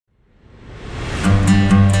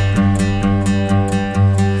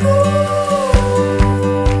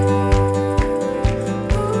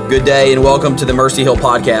Good day and welcome to the Mercy Hill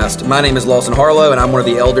podcast. My name is Lawson, Harlow, and I'm one of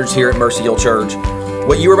the elders here at Mercy Hill Church.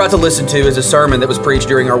 What you are about to listen to is a sermon that was preached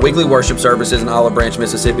during our weekly worship services in Olive Branch,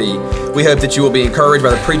 Mississippi. We hope that you will be encouraged by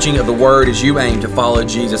the preaching of the Word as you aim to follow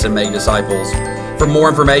Jesus and make disciples. For more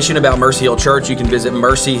information about Mercy Hill Church, you can visit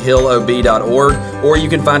mercyhillob.org, or you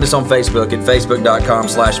can find us on Facebook at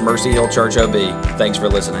facebook.com/mercyhillchurchob. Thanks for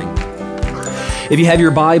listening. If you have your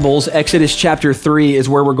Bibles, Exodus chapter 3 is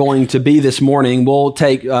where we're going to be this morning. We'll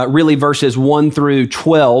take really verses 1 through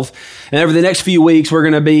 12. And over the next few weeks, we're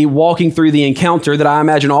going to be walking through the encounter that I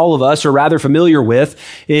imagine all of us are rather familiar with,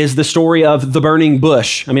 is the story of the burning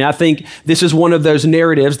bush. I mean, I think this is one of those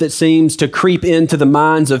narratives that seems to creep into the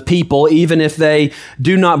minds of people, even if they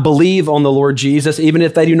do not believe on the Lord Jesus, even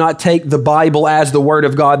if they do not take the Bible as the Word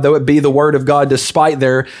of God, though it be the Word of God despite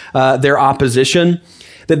their opposition.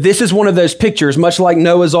 That this is one of those pictures, much like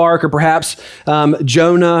Noah's Ark or perhaps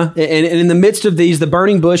Jonah. And in the midst of these, the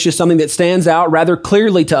burning bush is something that stands out rather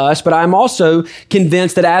clearly to us. But I'm also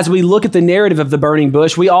convinced that as we look at the narrative of the burning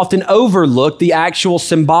bush, we often overlook the actual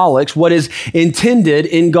symbolics, what is intended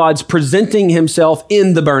in God's presenting himself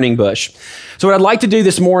in the burning bush. So what I'd like to do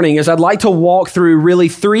this morning is I'd like to walk through really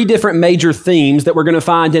three different major themes that we're going to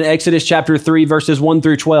find in Exodus chapter 3, verses 1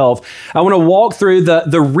 through 12. I want to walk through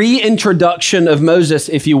the reintroduction of Moses,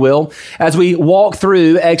 if you will. As we walk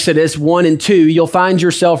through Exodus 1 and 2, you'll find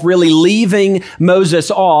yourself really leaving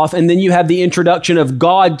Moses off, and then you have the introduction of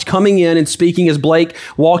God coming in and speaking as Blake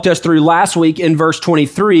walked us through last week in verse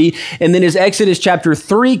 23. And then as Exodus chapter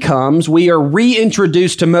 3 comes, we are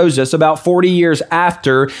reintroduced to Moses about 40 years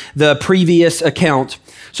after the previous account.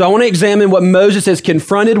 So I want to examine what Moses is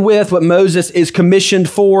confronted with, what Moses is commissioned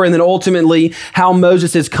for, and then ultimately how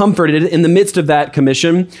Moses is comforted in the midst of that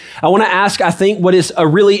commission. I want to ask, I think, what is a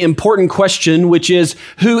really important question, which is,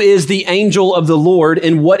 who is the angel of the Lord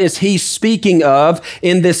and what is he speaking of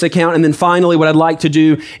in this account? And then finally, what I'd like to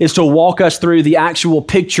do is to walk us through the actual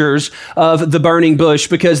pictures of the burning bush,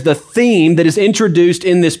 because the theme that is introduced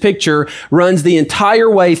in this picture runs the entire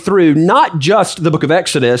way through, not just the book of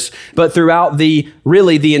Exodus, but throughout the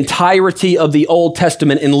entirety of the Old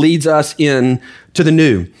Testament and leads us in to the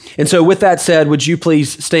New. And so with that said, would you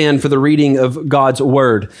please stand for the reading of God's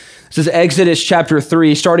word? This is Exodus chapter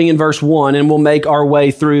 3, starting in verse 1, and we'll make our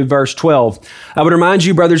way through verse 12. I would remind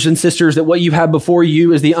you, brothers and sisters, that what you have before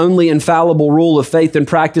you is the only infallible rule of faith and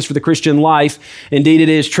practice for the Christian life. Indeed, it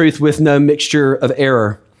is truth with no mixture of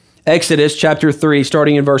error. Exodus chapter 3,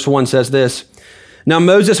 starting in verse 1 says this: Now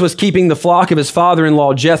Moses was keeping the flock of his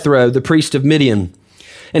father-in-law Jethro, the priest of Midian.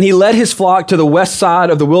 And he led his flock to the west side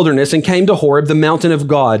of the wilderness and came to Horeb, the mountain of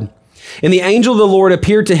God. And the angel of the Lord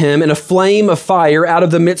appeared to him in a flame of fire out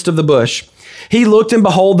of the midst of the bush. He looked, and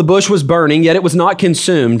behold, the bush was burning, yet it was not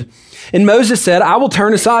consumed. And Moses said, I will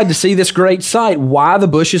turn aside to see this great sight, why the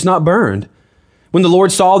bush is not burned. When the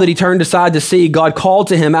Lord saw that he turned aside to see, God called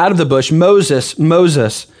to him out of the bush, Moses,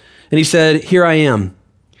 Moses. And he said, Here I am.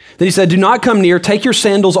 Then he said, Do not come near, take your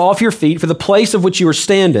sandals off your feet, for the place of which you are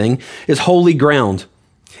standing is holy ground.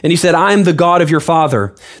 And he said, I am the God of your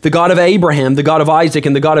father, the God of Abraham, the God of Isaac,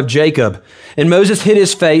 and the God of Jacob. And Moses hid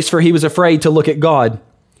his face, for he was afraid to look at God.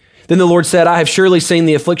 Then the Lord said, I have surely seen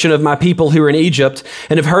the affliction of my people who are in Egypt,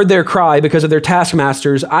 and have heard their cry because of their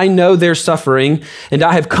taskmasters. I know their suffering, and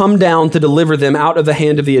I have come down to deliver them out of the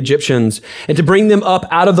hand of the Egyptians, and to bring them up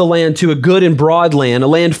out of the land to a good and broad land, a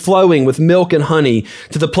land flowing with milk and honey,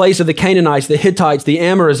 to the place of the Canaanites, the Hittites, the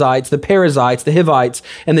Amorites, the Perizzites, the Hivites,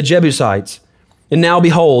 and the Jebusites. And now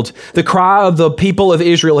behold, the cry of the people of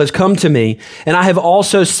Israel has come to me, and I have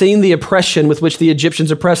also seen the oppression with which the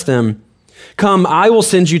Egyptians oppress them. Come, I will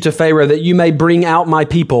send you to Pharaoh, that you may bring out my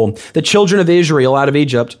people, the children of Israel, out of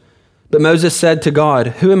Egypt. But Moses said to God,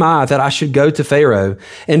 Who am I that I should go to Pharaoh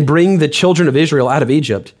and bring the children of Israel out of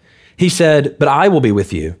Egypt? He said, But I will be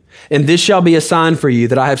with you, and this shall be a sign for you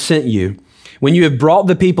that I have sent you. When you have brought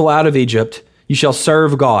the people out of Egypt, you shall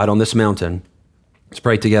serve God on this mountain. Let's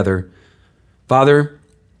pray together. Father,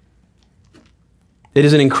 it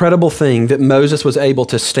is an incredible thing that Moses was able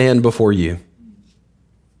to stand before you.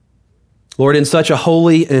 Lord, in such a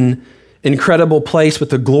holy and incredible place with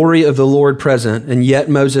the glory of the Lord present, and yet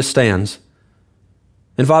Moses stands.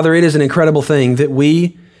 And Father, it is an incredible thing that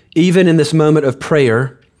we, even in this moment of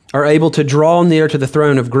prayer, are able to draw near to the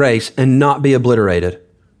throne of grace and not be obliterated.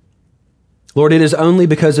 Lord, it is only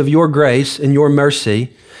because of your grace and your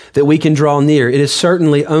mercy that we can draw near. It is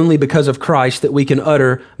certainly only because of Christ that we can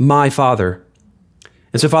utter, my Father.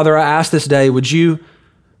 And so, Father, I ask this day, would you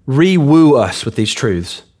re-woo us with these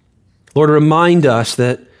truths? Lord, remind us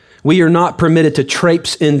that we are not permitted to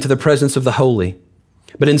traipse into the presence of the holy.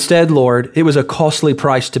 But instead, Lord, it was a costly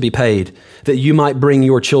price to be paid that you might bring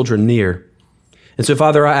your children near. And so,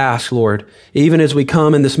 Father, I ask, Lord, even as we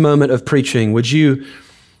come in this moment of preaching, would you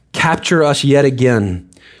capture us yet again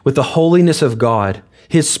with the holiness of God,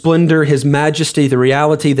 his splendor, his majesty, the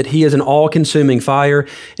reality that he is an all-consuming fire.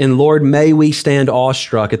 And Lord, may we stand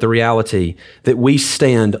awestruck at the reality that we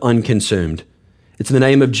stand unconsumed. It's in the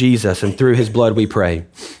name of Jesus and through his blood we pray.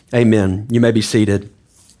 Amen. You may be seated.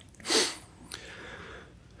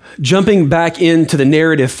 Jumping back into the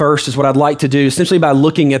narrative first is what I'd like to do, essentially by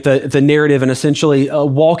looking at the narrative and essentially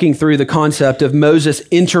walking through the concept of Moses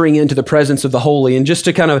entering into the presence of the holy. And just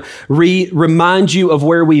to kind of remind you of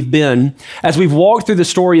where we've been, as we've walked through the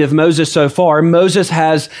story of Moses so far, Moses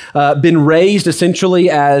has been raised essentially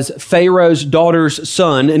as Pharaoh's daughter's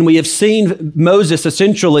son. And we have seen Moses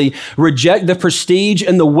essentially reject the prestige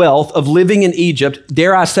and the wealth of living in Egypt.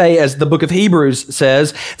 Dare I say, as the book of Hebrews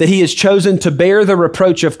says, that he has chosen to bear the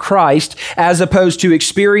reproach of Christ as opposed to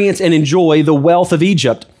experience and enjoy the wealth of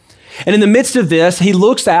Egypt. And in the midst of this, he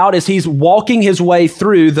looks out as he's walking his way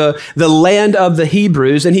through the land of the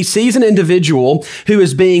Hebrews, and he sees an individual who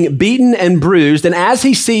is being beaten and bruised. And as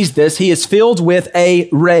he sees this, he is filled with a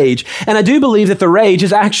rage. And I do believe that the rage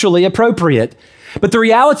is actually appropriate. But the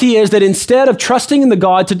reality is that instead of trusting in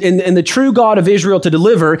the true God of Israel to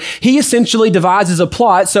deliver, he essentially devises a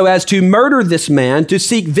plot so as to murder this man, to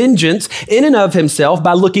seek vengeance in and of himself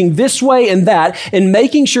by looking this way and that and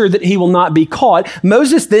making sure that he will not be caught.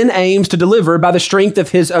 Moses then aims to deliver by the strength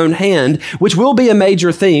of his own hand, which will be a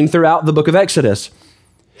major theme throughout the book of Exodus.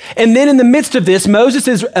 And then in the midst of this, Moses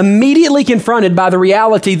is immediately confronted by the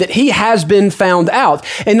reality that he has been found out.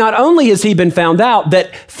 And not only has he been found out,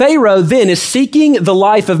 that Pharaoh then is seeking the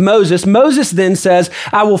life of Moses. Moses then says,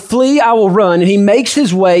 I will flee, I will run. And he makes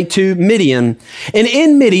his way to Midian. And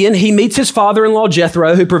in Midian, he meets his father-in-law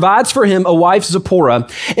Jethro, who provides for him a wife, Zipporah.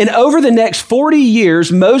 And over the next 40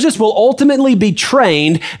 years, Moses will ultimately be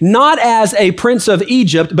trained not as a prince of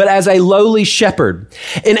Egypt, but as a lowly shepherd.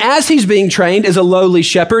 And as he's being trained as a lowly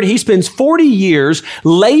shepherd, he spends 40 years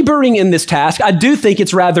laboring in this task. I do think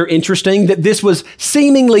it's rather interesting that this was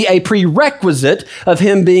seemingly a prerequisite of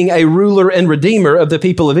him being a ruler and redeemer of the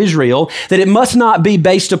people of Israel, that it must not be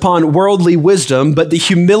based upon worldly wisdom, but the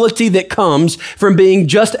humility that comes from being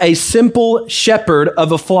just a simple shepherd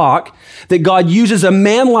of a flock, that God uses a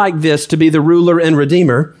man like this to be the ruler and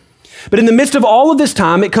redeemer. But in the midst of all of this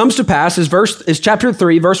time, it comes to pass, as chapter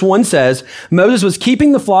 3, verse 1 says, Moses was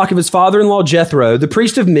keeping the flock of his father-in-law Jethro, the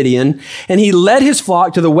priest of Midian, and he led his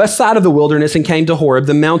flock to the west side of the wilderness and came to Horeb,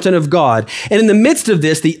 the mountain of God. And in the midst of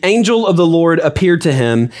this, the angel of the Lord appeared to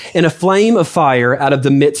him in a flame of fire out of the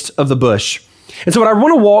midst of the bush. And so what I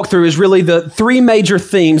want to walk through is really the three major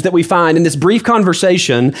themes that we find in this brief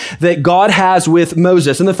conversation that God has with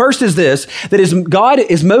Moses. And the first is this, that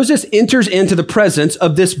as Moses enters into the presence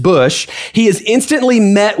of this bush, he is instantly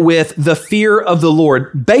met with the fear of the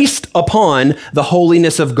Lord based upon the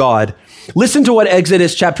holiness of God. Listen to what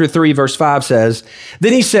Exodus chapter 3, verse 5 says.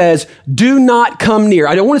 Then he says, do not come near.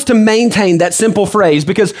 I don't want us to maintain that simple phrase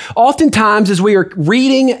because oftentimes as we are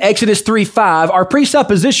reading Exodus 3:5, our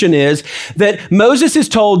presupposition is that Moses is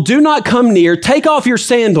told, do not come near, take off your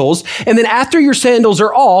sandals, and then after your sandals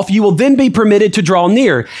are off, you will then be permitted to draw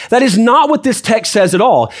near. That is not what this text says at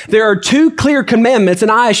all. There are two clear commandments,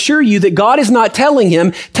 and I assure you that God is not telling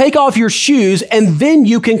him, take off your shoes, and then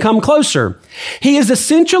you can come closer. He is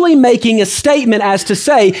essentially making a statement as to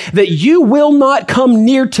say that you will not come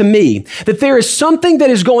near to me, that there is something that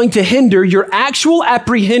is going to hinder your actual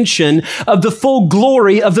apprehension of the full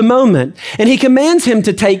glory of the moment. And he commands him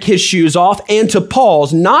to take his shoes off and to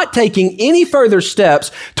pause, not taking any further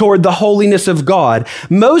steps toward the holiness of God.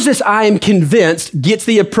 Moses, I am convinced, gets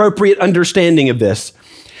the appropriate understanding of this.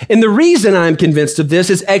 And the reason I'm convinced of this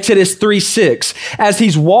is Exodus 3:6. As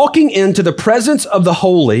he's walking into the presence of the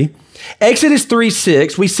holy, Exodus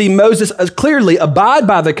 3:6, we see Moses clearly abide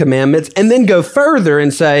by the commandments and then go further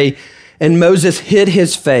and say, and Moses hid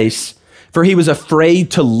his face, for he was afraid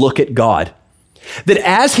to look at God. That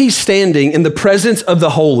as he's standing in the presence of the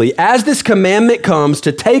holy, as this commandment comes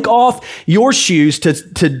to take off your shoes,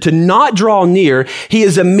 to not draw near, he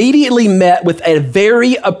is immediately met with a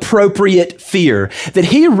very appropriate fear. That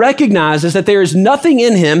he recognizes that there is nothing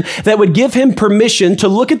in him that would give him permission to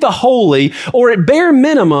look at the holy, or at bare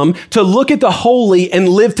minimum, to look at the holy and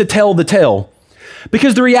live to tell the tale.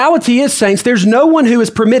 Because the reality is, saints, there's no one who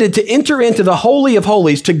is permitted to enter into the Holy of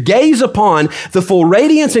Holies, to gaze upon the full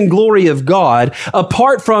radiance and glory of God,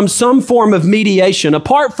 apart from some form of mediation,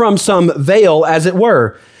 apart from some veil, as it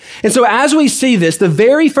were. And so as we see this, the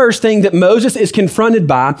very first thing that Moses is confronted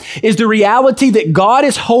by is the reality that God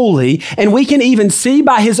is holy, and we can even see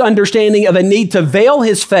by his understanding of a need to veil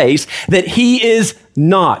his face that he is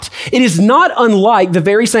not. It is not unlike the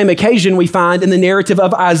very same occasion we find in the narrative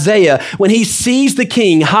of Isaiah when he sees the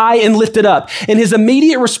king high and lifted up. And his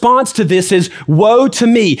immediate response to this is, woe to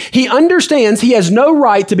me. He understands he has no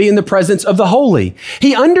right to be in the presence of the holy.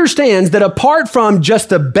 He understands that apart from just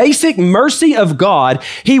the basic mercy of God,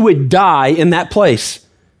 he would die in that place.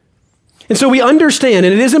 And so we understand,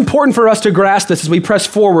 and it is important for us to grasp this as we press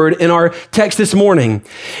forward in our text this morning,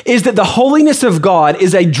 is that the holiness of God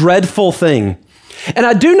is a dreadful thing. And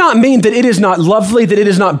I do not mean that it is not lovely, that it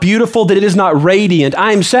is not beautiful, that it is not radiant.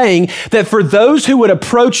 I am saying that for those who would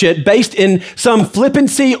approach it based in some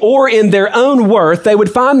flippancy or in their own worth, they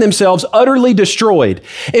would find themselves utterly destroyed.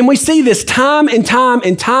 And we see this time and time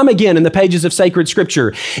and time again in the pages of sacred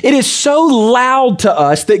scripture. It is so loud to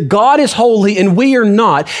us that God is holy and we are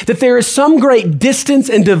not, that there is some great distance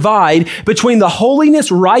and divide between the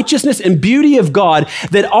holiness, righteousness, and beauty of God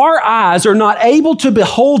that our eyes are not able to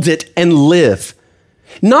behold it and live.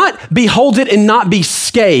 Not behold it and not be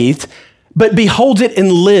scathed, but behold it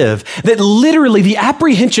and live. That literally the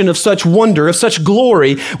apprehension of such wonder, of such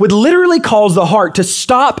glory, would literally cause the heart to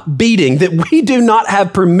stop beating, that we do not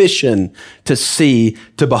have permission to see,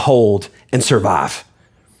 to behold, and survive.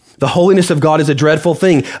 The holiness of God is a dreadful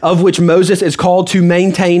thing, of which Moses is called to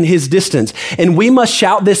maintain his distance. And we must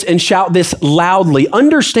shout this and shout this loudly,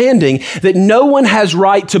 understanding that no one has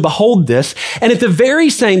right to behold this, and at the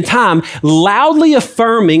very same time, loudly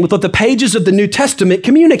affirming what the pages of the New Testament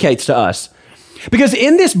communicates to us. Because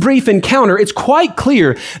in this brief encounter, it's quite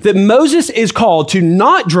clear that Moses is called to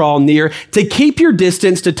not draw near, to keep your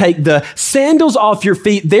distance, to take the sandals off your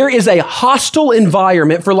feet. There is a hostile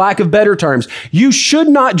environment, for lack of better terms. You should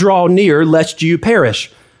not draw near lest you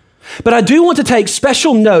perish. But I do want to take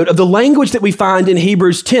special note of the language that we find in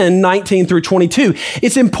Hebrews 10, 19 through 22.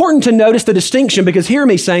 It's important to notice the distinction because, hear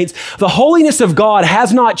me, saints, the holiness of God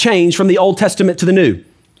has not changed from the Old Testament to the New.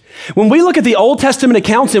 When we look at the Old Testament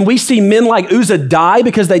accounts and we see men like Uzzah die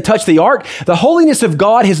because they touched the ark, the holiness of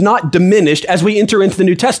God has not diminished as we enter into the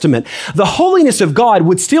New Testament. The holiness of God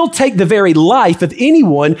would still take the very life of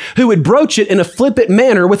anyone who would broach it in a flippant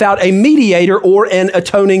manner without a mediator or an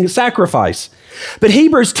atoning sacrifice. But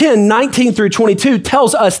Hebrews 10, 19 through 22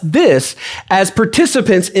 tells us this as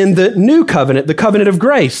participants in the new covenant, the covenant of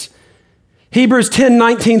grace. Hebrews 10,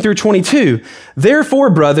 19 through 22.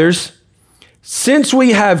 Therefore, brothers, since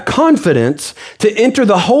we have confidence to enter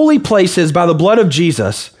the holy places by the blood of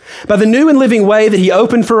Jesus, by the new and living way that he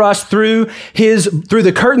opened for us through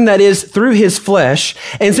the curtain that is through his flesh,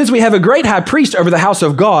 and since we have a great high priest over the house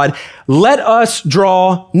of God, let us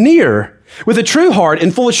draw near with a true heart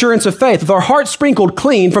and full assurance of faith, with our hearts sprinkled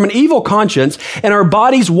clean from an evil conscience and our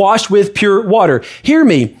bodies washed with pure water. Hear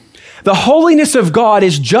me. The holiness of God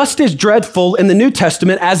is just as dreadful in the New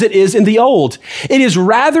Testament as it is in the Old. It is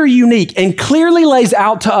rather unique and clearly lays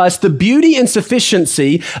out to us the beauty and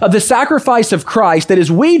sufficiency of the sacrifice of Christ, that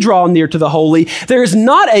as we draw near to the holy, there is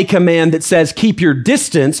not a command that says, keep your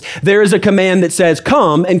distance. There is a command that says,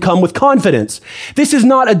 come and come with confidence. This is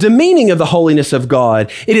not a demeaning of the holiness of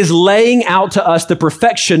God. It is laying out to us the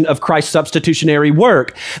perfection of Christ's substitutionary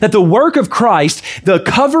work, that the work of Christ, the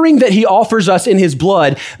covering that he offers us in his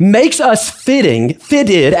blood, makes us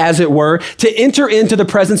fitted, as it were, to enter into the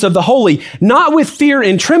presence of the holy, not with fear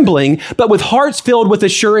and trembling, but with hearts filled with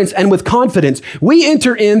assurance and with confidence. We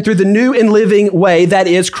enter in through the new and living way that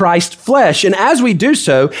is Christ's flesh. And as we do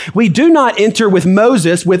so, we do not enter with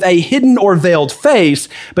Moses with a hidden or veiled face,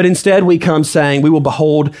 but instead we come saying, we will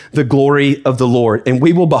behold the glory of the Lord, and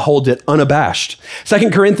we will behold it unabashed. 2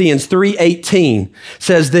 Corinthians 3:18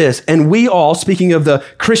 says this, and we all, speaking of the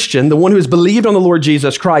Christian, the one who has believed on the Lord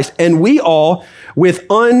Jesus Christ, and we all with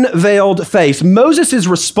unveiled face. Moses'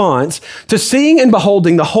 response to seeing and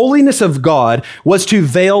beholding the holiness of God was to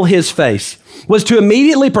veil his face, was to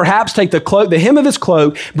immediately perhaps take the cloak, the hem of his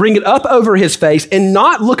cloak, bring it up over his face and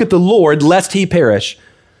not look at the Lord lest he perish.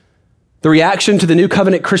 The reaction to the new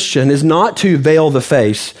covenant Christian is not to veil the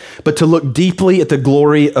face, but to look deeply at the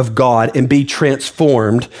glory of God and be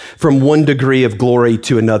transformed from one degree of glory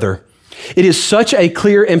to another. It is such a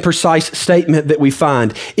clear and precise statement that we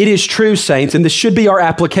find. It is true, saints, and this should be our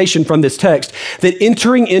application from this text, that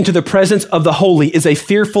entering into the presence of the holy is a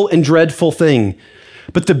fearful and dreadful thing.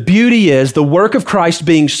 But the beauty is the work of Christ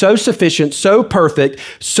being so sufficient, so perfect,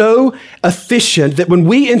 so efficient that when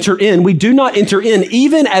we enter in, we do not enter in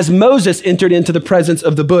even as Moses entered into the presence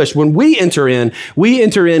of the bush. When we enter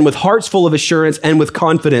in with hearts full of assurance and with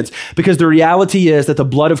confidence, because the reality is that the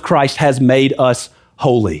blood of Christ has made us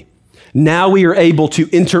holy. Now we are able to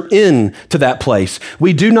enter into that place.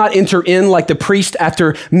 We do not enter in like the priest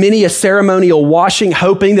after many a ceremonial washing,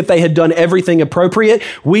 hoping that they had done everything appropriate.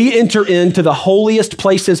 We enter into the holiest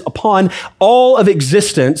places upon all of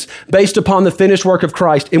existence based upon the finished work of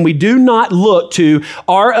Christ. And we do not look to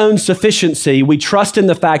our own sufficiency. We trust in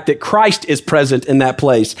the fact that Christ is present in that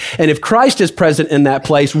place. And if Christ is present in that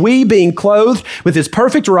place, we, being clothed with his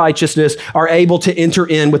perfect righteousness, are able to enter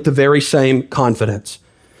in with the very same confidence.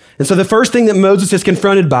 And so the first thing that Moses is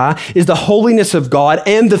confronted by is the holiness of God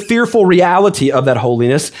and the fearful reality of that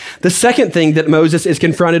holiness. The second thing that Moses is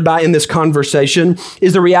confronted by in this conversation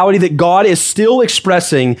is the reality that God is still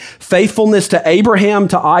expressing faithfulness to Abraham,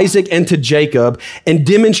 to Isaac, and to Jacob, and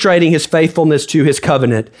demonstrating his faithfulness to his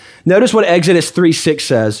covenant. Notice what Exodus 3:6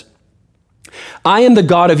 says. I am the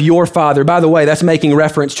God of your father. By the way, that's making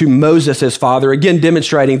reference to Moses' father, again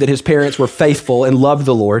demonstrating that his parents were faithful and loved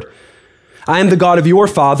the Lord. I am the God of your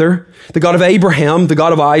father, the God of Abraham, the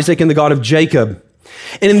God of Isaac, and the God of Jacob.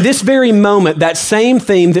 And in this very moment, that same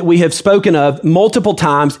theme that we have spoken of multiple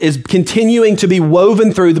times is continuing to be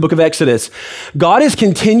woven through the book of Exodus. God is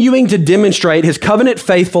continuing to demonstrate his covenant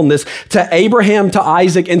faithfulness to Abraham, to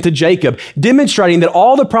Isaac, and to Jacob, demonstrating that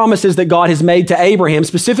all the promises that God has made to Abraham,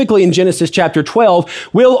 specifically in Genesis chapter 12,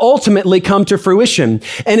 will ultimately come to fruition.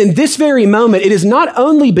 And in this very moment, it is not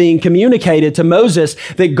only being communicated to Moses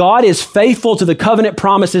that God is faithful to the covenant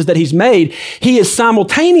promises that he's made, he is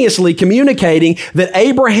simultaneously communicating that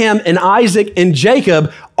Abraham and Isaac and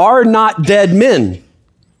Jacob are not dead men.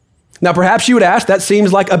 Now, perhaps you would ask, that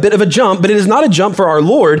seems like a bit of a jump, but it is not a jump for our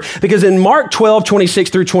Lord, because in Mark 12:26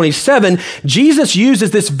 through 27, Jesus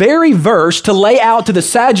uses this very verse to lay out to the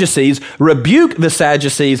Sadducees, rebuke the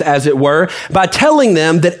Sadducees, as it were, by telling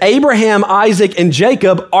them that Abraham, Isaac, and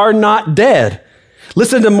Jacob are not dead.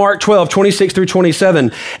 Listen to Mark 12:26 through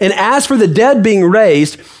 27. And as for the dead being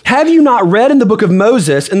raised, have you not read in the book of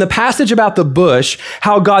Moses, in the passage about the bush,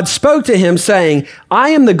 how God spoke to him saying,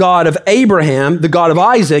 I am the God of Abraham, the God of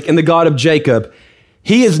Isaac, and the God of Jacob.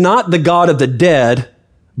 He is not the God of the dead,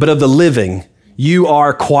 but of the living. You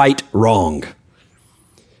are quite wrong.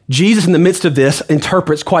 Jesus, in the midst of this,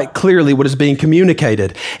 interprets quite clearly what is being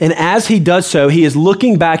communicated. And as he does so, he is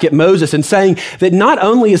looking back at Moses and saying that not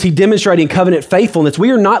only is he demonstrating covenant faithfulness,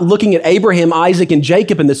 we are not looking at Abraham, Isaac, and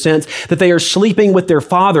Jacob in the sense that they are sleeping with their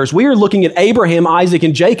fathers. We are looking at Abraham, Isaac,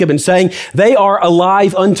 and Jacob and saying they are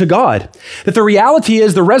alive unto God. That the reality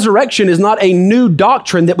is the resurrection is not a new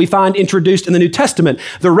doctrine that we find introduced in the New Testament.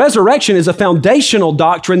 The resurrection is a foundational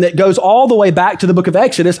doctrine that goes all the way back to the book of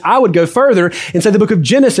Exodus. I would go further and say the book of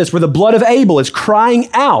Genesis, where the blood of Abel is crying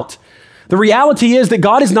out. The reality is that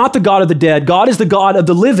God is not the God of the dead. God is the God of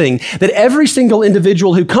the living, that every single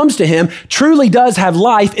individual who comes to him truly does have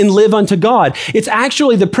life and live unto God. It's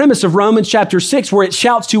actually the premise of Romans chapter 6, where it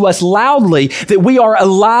shouts to us loudly that we are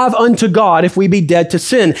alive unto God if we be dead to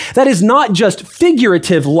sin. That is not just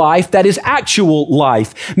figurative life, that is actual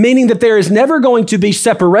life, meaning that there is never going to be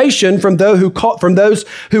separation from those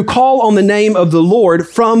who call on the name of the Lord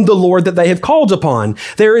from the Lord that they have called upon.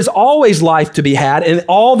 There is always life to be had, and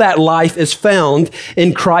all that life is found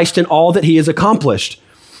in Christ and all that he has accomplished.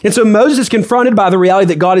 And so Moses is confronted by the reality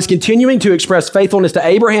that God is continuing to express faithfulness to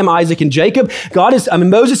Abraham, Isaac, and Jacob.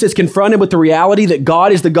 Moses is confronted with the reality that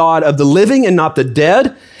God is the God of the living and not the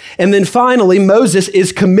dead. And then finally, Moses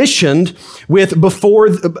is commissioned before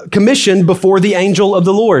the angel of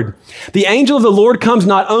the Lord. The angel of the Lord comes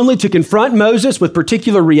not only to confront Moses with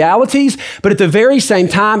particular realities, but at the very same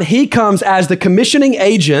time, he comes as the commissioning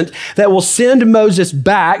agent that will send Moses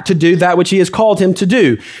back to do that which he has called him to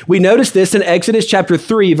do. We notice this in Exodus chapter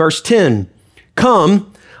 3, verse 10.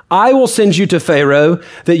 Come, I will send you to Pharaoh,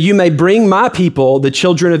 that you may bring my people, the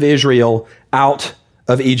children of Israel, out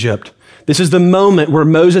of Egypt. This is the moment where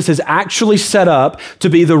Moses is actually set up to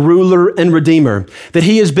be the ruler and redeemer, that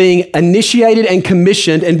he is being initiated and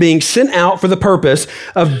commissioned and being sent out for the purpose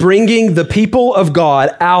of bringing the people of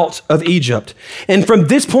God out of Egypt. And from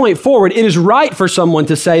this point forward, it is right for someone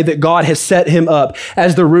to say that God has set him up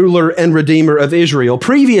as the ruler and redeemer of Israel.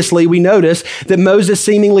 Previously, we notice that Moses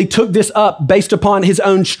seemingly took this up based upon his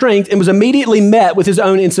own strength and was immediately met with his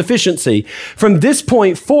own insufficiency. From this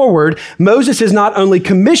point forward, Moses is not only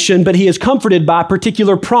commissioned, but he is comforted by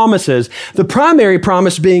particular promises. The primary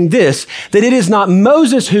promise being this, that it is not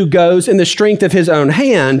Moses who goes in the strength of his own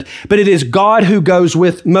hand, but it is God who goes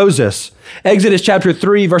with Moses. Exodus chapter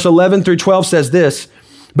 3, verse 11 through 12 says this,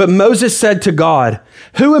 but Moses said to God,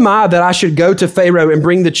 who am I that I should go to Pharaoh and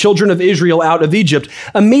bring the children of Israel out of Egypt?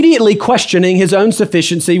 Immediately questioning his own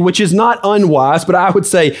sufficiency, which is not unwise, but I would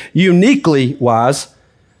say uniquely wise.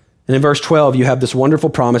 And in verse 12, you have this wonderful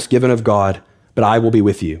promise given of God, but I will be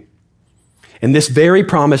with you. And this very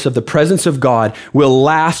promise of the presence of God will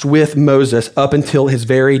last with Moses up until his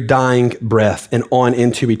very dying breath and on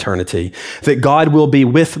into eternity. That God will be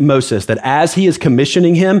with Moses, that as he is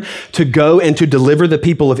commissioning him to go and to deliver the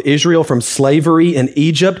people of Israel from slavery in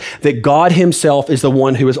Egypt, that God himself is the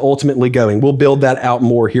one who is ultimately going. We'll build that out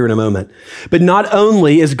more here in a moment. But not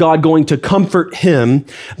only is God going to comfort him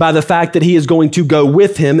by the fact that he is going to go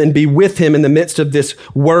with him and be with him in the midst of this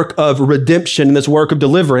work of redemption and this work of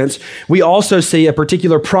deliverance, we also see a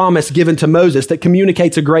particular promise given to Moses that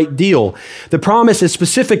communicates a great deal. The promise is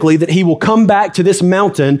specifically that he will come back to this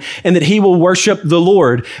mountain and that he will worship the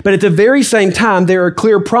Lord. But at the very same time, there are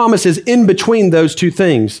clear promises in between those two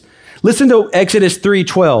things. Listen to Exodus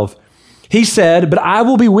 3:12. He said, "But I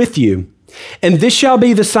will be with you. And this shall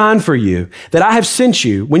be the sign for you, that I have sent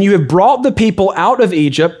you. When you have brought the people out of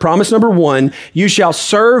Egypt," promise number 1, "you shall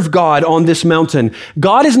serve God on this mountain."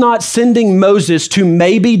 God is not sending Moses to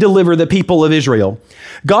maybe deliver the people of Israel.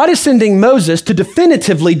 God is sending Moses to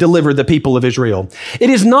definitively deliver the people of Israel. It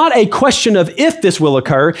is not a question of if this will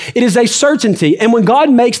occur, it is a certainty. And when God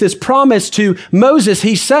makes this promise to Moses,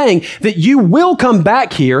 he's saying that you will come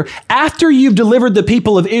back here after you've delivered the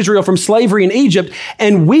people of Israel from slavery in Egypt,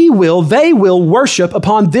 and they will worship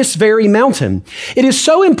upon this very mountain. It is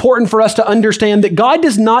so important for us to understand that God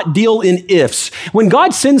does not deal in ifs. When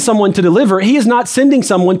God sends someone to deliver, he is not sending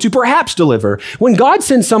someone to perhaps deliver. When God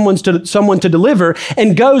sends someone to deliver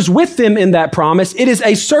and goes with them in that promise, it is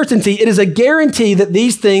a certainty, it is a guarantee that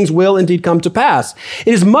these things will indeed come to pass.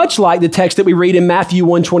 It is much like the text that we read in Matthew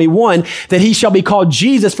 1:21, that he shall be called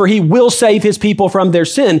Jesus, for he will save his people from their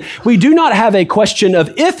sin. We do not have a question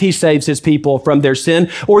of if he saves his people from their sin,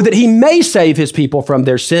 or that he may save his people from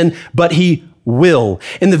their sin, but he will.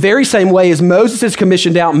 In the very same way as Moses is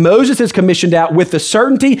commissioned out with the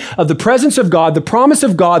certainty of the presence of God, the promise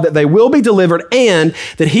of God that they will be delivered, and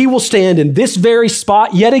that he will stand in this very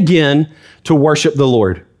spot yet again to worship the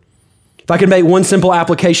Lord. If I could make one simple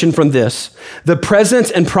application from this, the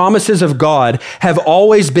presence and promises of God have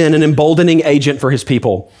always been an emboldening agent for his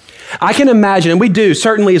people. I can imagine, and we do,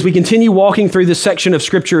 certainly as we continue walking through this section of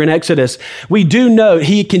scripture in Exodus, we do note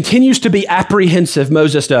he continues to be apprehensive,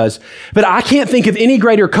 Moses does. But I can't think of any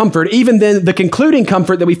greater comfort, even than the concluding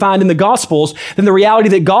comfort that we find in the Gospels, than the reality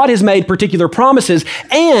that God has made particular promises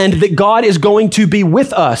and that God is going to be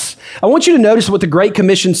with us. I want you to notice what the Great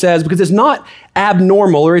Commission says, because it's not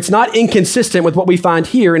abnormal or it's not inconsistent with what we find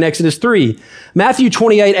here in Exodus 3. Matthew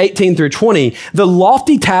 28:18 through 20, the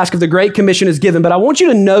lofty task of the Great Commission is given, but I want you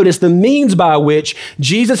to notice the means by which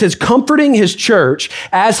Jesus is comforting his church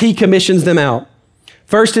as he commissions them out.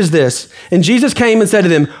 First is this, and Jesus came and said to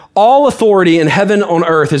them, "All authority in heaven and on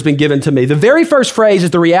earth has been given to me." The very first phrase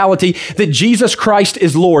is the reality that Jesus Christ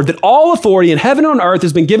is Lord, that all authority in heaven and on earth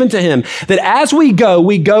has been given to him, that as we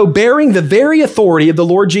go bearing the very authority of the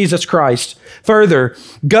Lord Jesus Christ. Further,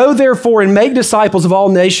 "Go therefore and make disciples of all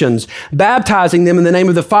nations, baptizing them in the name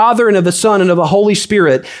of the Father and of the Son and of the Holy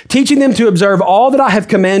Spirit, teaching them to observe all that I have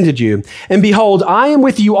commanded you. And behold, I am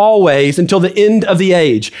with you always until the end of the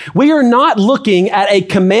age." We are not looking at a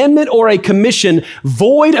commandment or a commission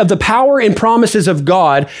void of the power and promises of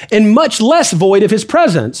God, and much less void of his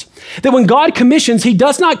presence. That when God commissions, he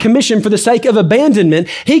does not commission for the sake of abandonment.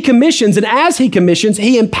 He commissions, and as he commissions,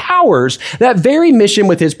 he empowers that very mission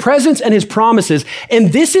with his presence and his promises.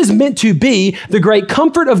 And this is meant to be the great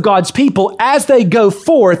comfort of God's people as they go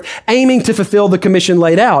forth, aiming to fulfill the commission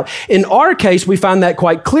laid out. In our case, we find that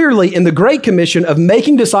quite clearly in the Great Commission of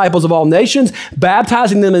making disciples of all nations,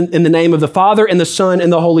 baptizing them in the name of the Father and the Son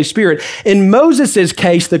and the Holy Spirit. In Moses'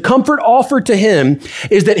 case, the comfort offered to him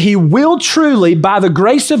is that he will truly, by the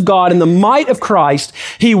grace of God and the might of Christ,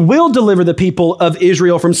 he will deliver the people of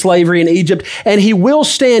Israel from slavery in Egypt, and he will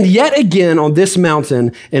stand yet again on this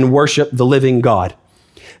mountain and worship the living God.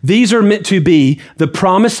 These are meant to be the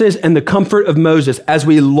promises and the comfort of Moses as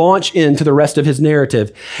we launch into the rest of his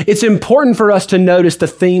narrative. It's important for us to notice the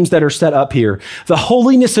themes that are set up here. The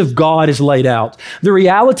holiness of God is laid out. The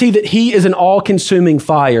reality that he is an all-consuming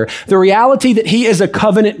fire. The reality that he is a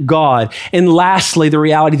covenant God. And lastly, the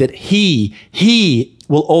reality that he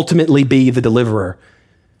will ultimately be the deliverer.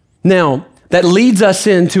 Now, that leads us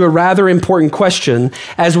into a rather important question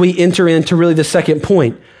as we enter into really the second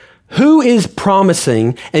point. Who is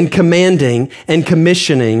promising and commanding and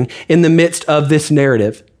commissioning in the midst of this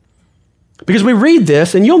narrative? Because we read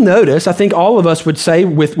this, and you'll notice, I think all of us would say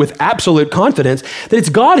with absolute confidence, that it's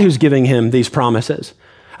God who's giving him these promises.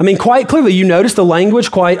 I mean, quite clearly, you notice the language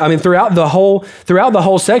throughout the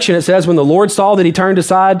whole section, it says, when the Lord saw that he turned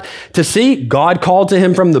aside to see, God called to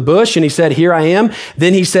him from the bush and he said, here I am.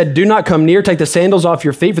 Then he said, do not come near, take the sandals off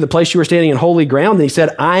your feet, for the place you are standing in holy ground. And he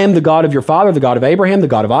said, I am the God of your father, the God of Abraham, the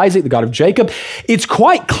God of Isaac, the God of Jacob. It's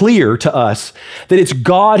quite clear to us that it's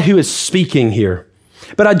God who is speaking here.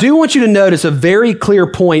 But I do want you to notice a very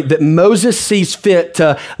clear point that Moses sees fit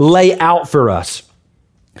to lay out for us.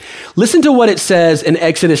 Listen to what it says in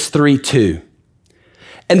Exodus 3:2.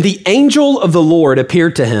 And the angel of the Lord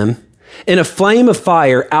appeared to him in a flame of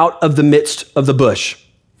fire out of the midst of the bush.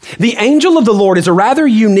 The angel of the Lord is a rather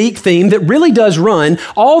unique theme that really does run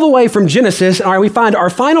all the way from Genesis, and we find our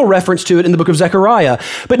final reference to it in the book of Zechariah.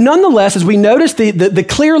 But nonetheless, as we notice, the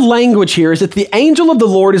clear language here is that the angel of the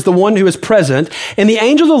Lord is the one who is present, and the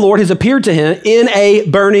angel of the Lord has appeared to him in a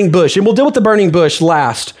burning bush. And we'll deal with the burning bush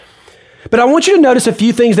last. But I want you to notice a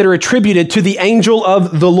few things that are attributed to the angel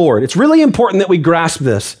of the Lord. It's really important that we grasp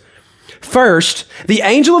this. First, the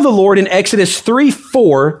angel of the Lord in Exodus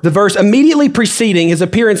 3:4, the verse immediately preceding his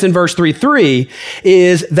appearance in verse 3:3,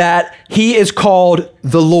 is that he is called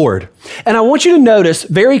the Lord. And I want you to notice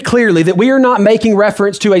very clearly that we are not making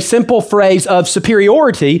reference to a simple phrase of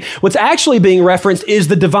superiority. What's actually being referenced is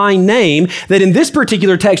the divine name that in this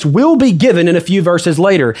particular text will be given in a few verses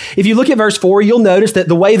later. If you look at verse 4, you'll notice that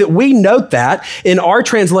the way that we note that in our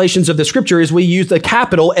translations of the scripture is we use the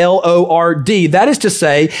capital L-O-R-D. That is to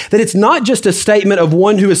say that it's not just a statement of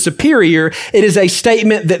one who is superior, it is a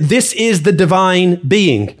statement that this is the divine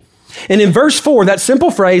being. And in verse 4, that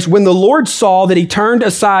simple phrase, when the Lord saw that he turned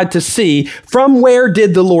aside to see, from where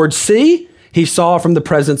did the Lord see? He saw from the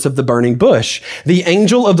presence of the burning bush. The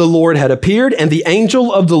angel of the Lord had appeared, and the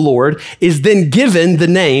angel of the Lord is then given the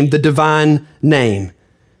name, the divine name.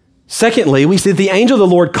 Secondly, we see that the angel of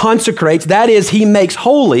the Lord consecrates, that is, he makes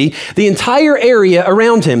holy the entire area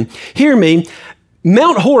around him. Hear me.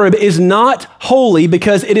 Mount Horeb is not holy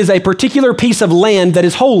because it is a particular piece of land that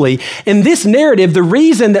is holy. In this narrative, the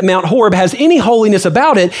reason that Mount Horeb has any holiness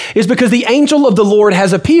about it is because the angel of the Lord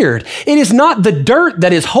has appeared. It is not the dirt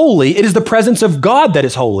that is holy, it is the presence of God that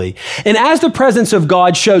is holy. And as the presence of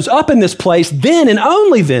God shows up in this place, then and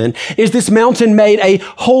only then is this mountain made a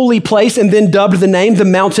holy place and then dubbed the name the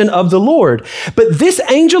mountain of the Lord. But this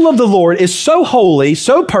angel of the Lord is so holy,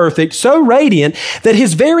 so perfect, so radiant that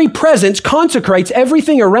his very presence consecrates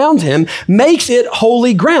everything around him, makes it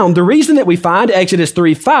holy ground. The reason that we find Exodus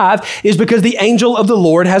 3:5 is because the angel of the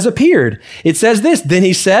Lord has appeared. It says this, then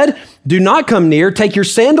he said, do not come near, take your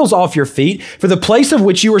sandals off your feet, for the place of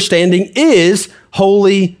which you are standing is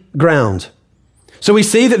holy ground. So we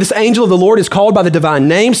see that this angel of the Lord is called by the divine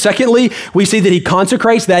name. Secondly, we see that he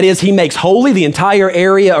consecrates, that is, he makes holy the entire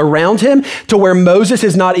area around him to where Moses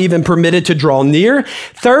is not even permitted to draw near.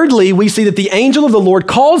 Thirdly, we see that the angel of the Lord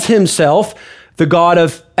calls himself the God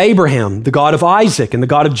of Abraham, the God of Isaac, and the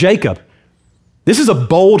God of Jacob. This is a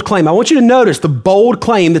bold claim. I want you to notice the bold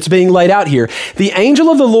claim that's being laid out here. The angel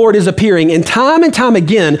of the Lord is appearing, and time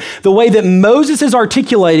again, the way that Moses is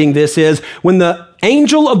articulating this is when the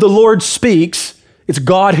angel of the Lord speaks, it's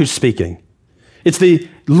God who's speaking. It's the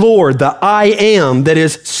Lord, the I am, that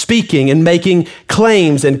is speaking and making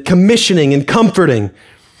claims and commissioning and comforting.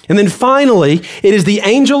 And then finally, it is the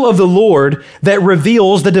angel of the Lord that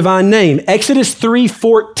reveals the divine name. Exodus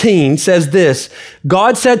 3:14 says this,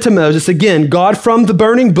 God said to Moses, again, God from the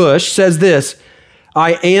burning bush says this,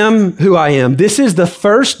 I am who I am. This is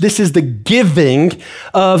the giving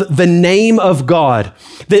of the name of God.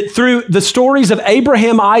 That through the stories of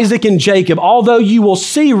Abraham, Isaac, and Jacob, although you will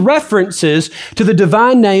see references to the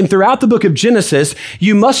divine name throughout the book of Genesis,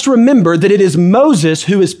 you must remember that it is Moses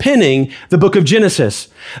who is penning the book of Genesis.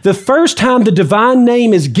 The first time the divine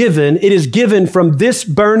name is given, it is given from this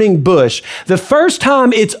burning bush. The first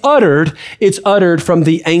time it's uttered from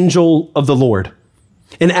the angel of the Lord.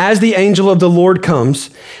 And as the angel of the Lord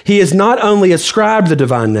comes, he is not only ascribed the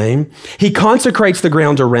divine name, he consecrates the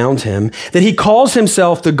ground around him, that he calls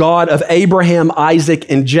himself the God of Abraham, Isaac,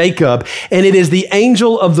 and Jacob. And it is the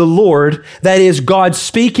angel of the Lord, that is God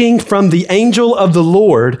speaking from the angel of the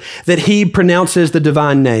Lord, that he pronounces the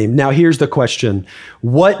divine name. Now here's the question.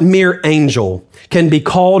 What mere angel can be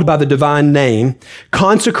called by the divine name,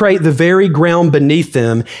 consecrate the very ground beneath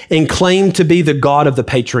them, and claim to be the God of the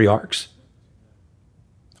patriarchs?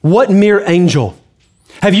 What mere angel?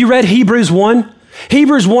 Have you read Hebrews 1?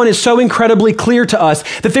 Hebrews 1 is so incredibly clear to us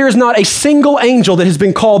that there is not a single angel that has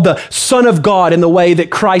been called the Son of God in the way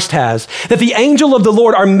that Christ has. That the angel of the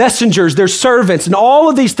Lord are messengers, they're servants, and all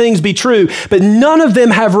of these things be true, but none of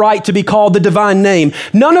them have right to be called the divine name.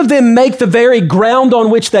 None of them make the very ground on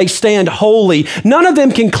which they stand holy. None of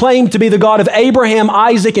them can claim to be the God of Abraham,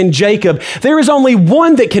 Isaac, and Jacob. There is only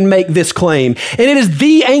one that can make this claim, and it is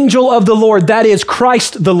the angel of the Lord, that is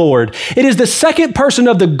Christ the Lord. It is the second person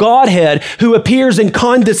of the Godhead who appears and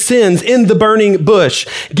condescends in the burning bush.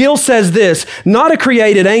 Gill says this, not a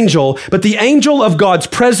created angel, but the angel of God's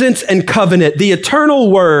presence and covenant, the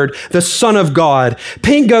eternal word, the Son of God.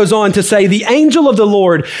 Pink goes on to say, the angel of the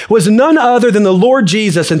Lord was none other than the Lord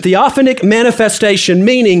Jesus in theophanic manifestation,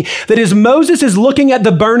 meaning that as Moses is looking at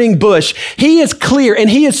the burning bush, he is clear and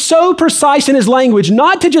he is so precise in his language,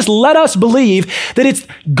 not to just let us believe that it's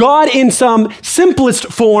God in some simplest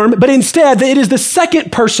form, but instead that it is the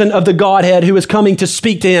second person of the Godhead who is coming to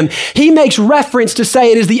speak to him. He makes reference to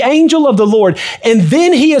say it is the angel of the Lord, and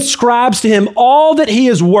then he ascribes to him all that he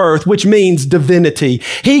is worth, which means divinity.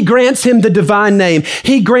 He grants him the divine name.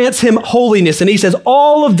 He grants him holiness, and he says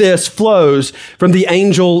all of this flows from the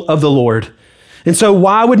angel of the Lord. And so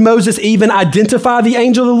why would Moses even identify the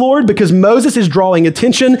angel of the Lord? Because Moses is drawing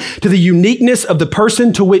attention to the uniqueness of the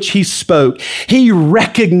person to which he spoke. He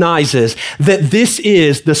recognizes that this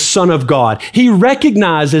is the Son of God. He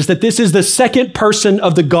recognizes that this is the second person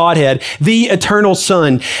of the Godhead, the eternal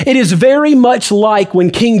Son. It is very much like when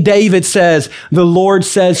King David says, the Lord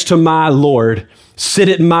says to my Lord, sit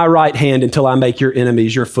at my right hand until I make your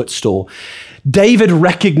enemies your footstool. David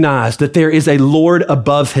recognized that there is a Lord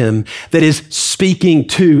above him that is speaking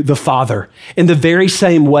to the Father. In the very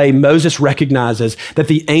same way, Moses recognizes that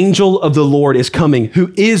the angel of the Lord is coming,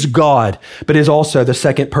 who is God, but is also the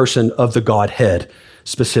second person of the Godhead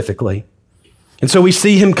specifically. And so we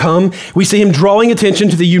see him come, we see him drawing attention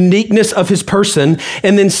to the uniqueness of his person.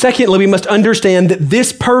 And then secondly, we must understand that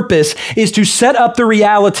this purpose is to set up the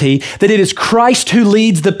reality that it is Christ who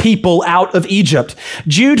leads the people out of Egypt.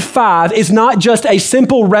 Jude 5 is not just a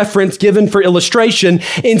simple reference given for illustration.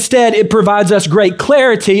 Instead, it provides us great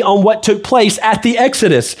clarity on what took place at the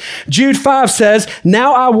Exodus. Jude 5 says,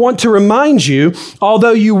 now I want to remind you, although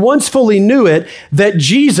you once fully knew it, that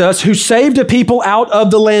Jesus, who saved a people out of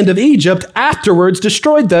the land of Egypt, afterwards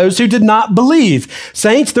destroyed those who did not believe.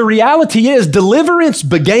 Saints, the reality is deliverance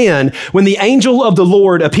began when the angel of the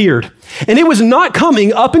Lord appeared. And it was not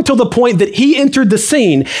coming up until the point that he entered the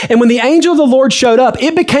scene. And when the angel of the Lord showed up,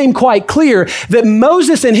 it became quite clear that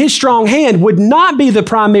Moses and his strong hand would not be the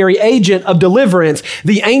primary agent of deliverance.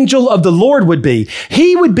 The angel of the Lord would be.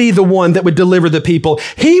 He would be the one that would deliver the people.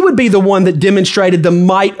 He would be the one that demonstrated the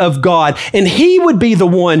might of God. And he would be the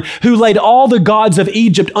one who laid all the gods of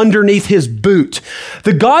Egypt underneath his boot.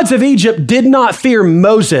 The gods of Egypt did not fear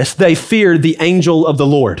Moses. They feared the angel of the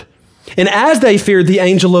Lord. And as they feared the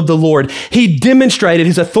angel of the Lord, he demonstrated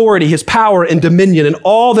his authority, his power, and dominion, and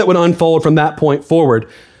all that would unfold from that point forward.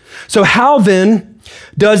 So how then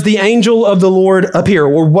does the angel of the Lord appear?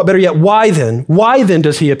 Or what better yet, why then? Why then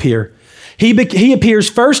does he appear? He appears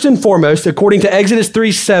first and foremost, according to Exodus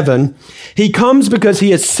 3:7. He comes because he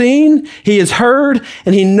has seen, he has heard,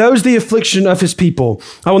 and he knows the affliction of his people.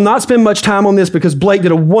 I will not spend much time on this because Blake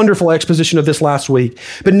did a wonderful exposition of this last week.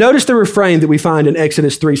 But notice the refrain that we find in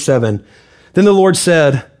Exodus 3:7. Then the Lord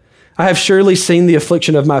said, I have surely seen the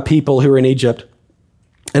affliction of my people who are in Egypt,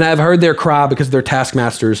 and I have heard their cry because of their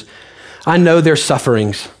taskmasters. I know their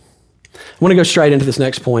sufferings. I want to go straight into this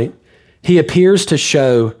next point. He appears to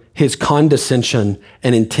show his condescension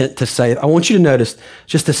and intent to save. I want you to notice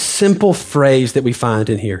just a simple phrase that we find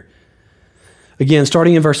in here. Again,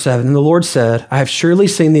 starting in verse 7, and the Lord said, I have surely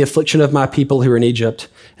seen the affliction of my people who are in Egypt,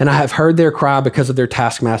 and I have heard their cry because of their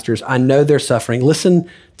taskmasters. I know their suffering. Listen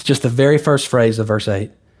to just the very first phrase of verse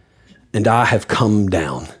 8. And I have come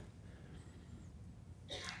down.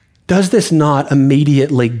 Does this not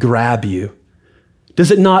immediately grab you? Does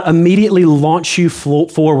it not immediately launch you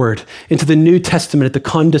forward into the New Testament at the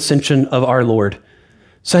condescension of our Lord?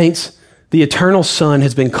 Saints, the eternal Son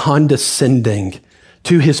has been condescending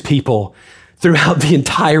to his people throughout the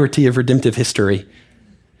entirety of redemptive history.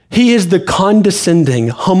 He is the condescending,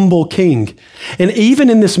 humble King. And even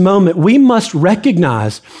in this moment, we must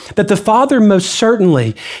recognize that the Father most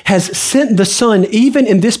certainly has sent the Son, even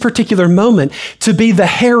in this particular moment, to be the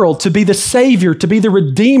herald, to be the Savior, to be the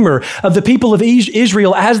Redeemer of the people of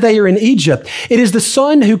Israel as they are in Egypt. It is the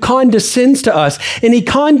Son who condescends to us, and he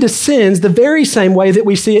condescends the very same way that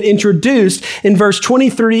we see it introduced in verse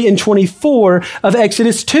 23 and 24 of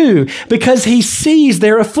Exodus 2, because he sees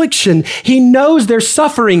their affliction. He knows their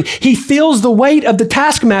suffering. suffering. He feels the weight of the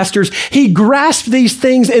taskmasters. He grasps these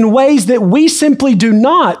things in ways that we simply do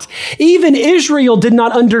not. Even Israel did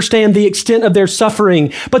not understand the extent of their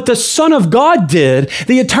suffering, but the Son of God did.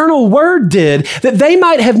 The eternal Word did, that they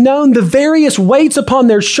might have known the various weights upon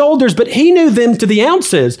their shoulders, but he knew them to the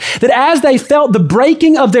ounces, that as they felt the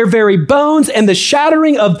breaking of their very bones and the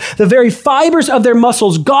shattering of the very fibers of their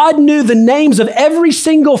muscles, God knew the names of every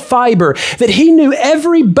single fiber, that he knew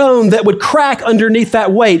every bone that would crack underneath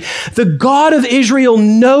that weight. The God of Israel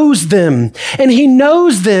knows them, and he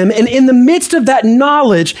knows them, and in the midst of that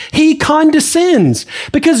knowledge, he condescends.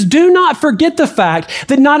 Because do not forget the fact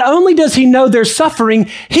that not only does he know their suffering,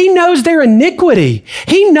 he knows their iniquity.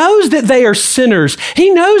 He knows that they are sinners. He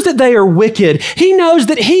knows that they are wicked. He knows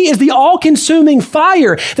that he is the all-consuming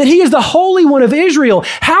fire, that he is the Holy One of Israel.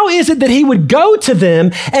 How is it that he would go to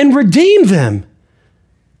them and redeem them?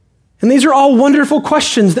 And these are all wonderful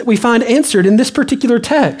questions that we find answered in this particular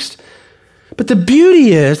text. But the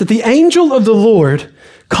beauty is that the angel of the Lord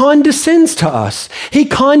condescends to us. He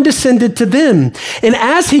condescended to them. And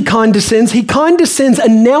as he condescends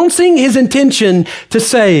announcing his intention to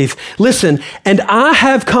save. Listen, and I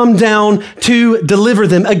have come down to deliver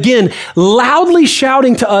them. Again, loudly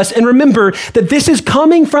shouting to us. And remember that this is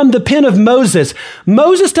coming from the pen of Moses.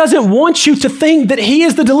 Moses doesn't want you to think that he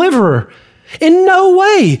is the deliverer. In no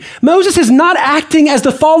way. Moses is not acting as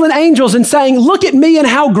the fallen angels and saying, look at me and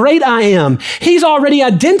how great I am. He's already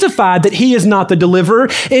identified that he is not the deliverer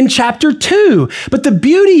in chapter 2. But the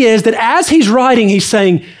beauty is that as he's writing, he's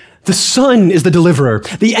saying, the Son is the deliverer.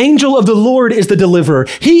 The angel of the Lord is the deliverer.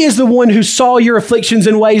 He is the one who saw your afflictions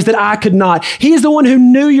in ways that I could not. He is the one who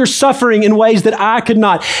knew your suffering in ways that I could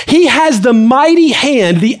not. He has the mighty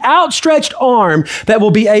hand, the outstretched arm that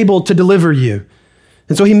will be able to deliver you.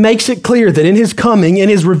 And so he makes it clear that in his coming, in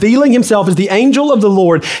his revealing himself as the angel of the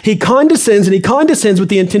Lord, he condescends, and he condescends with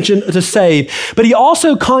the intention to save. But he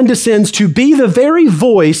also condescends to be the very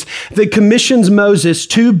voice that commissions Moses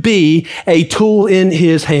to be a tool in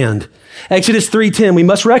his hand. Exodus 3:10, we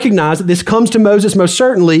must recognize that this comes to Moses most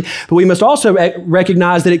certainly, but we must also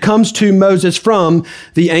recognize that it comes to Moses from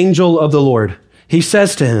the angel of the Lord. He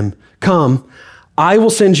says to him, come, I will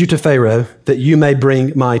send you to Pharaoh that you may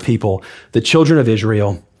bring my people, the children of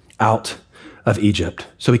Israel, out of Egypt.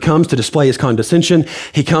 So he comes to display his condescension.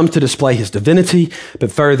 He comes to display his divinity,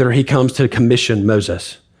 but further, he comes to commission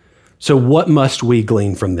Moses. So what must we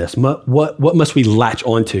glean from this? What must we latch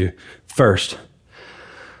onto first?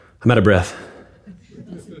 I'm out of breath.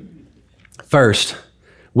 First,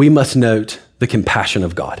 we must note the compassion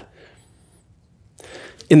of God.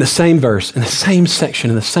 In the same verse, in the same section,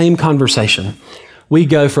 in the same conversation, we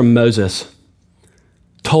go from Moses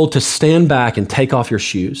told to stand back and take off your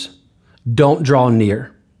shoes. Don't draw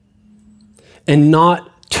near. And not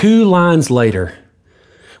 2 lines later,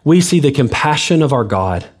 we see the compassion of our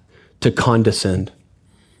God to condescend.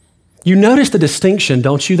 You notice the distinction,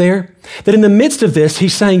 don't you, there? That in the midst of this,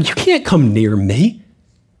 he's saying, you can't come near me.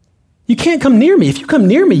 You can't come near me. If you come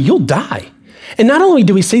near me, you'll die. And not only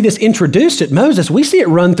do we see this introduced at Moses, we see it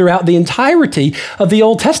run throughout the entirety of the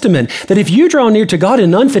Old Testament, that if you draw near to God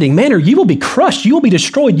in an unfitting manner, you will be crushed, you will be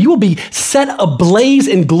destroyed, you will be set ablaze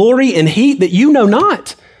in glory and heat that you know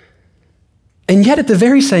not. And yet at the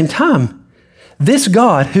very same time, this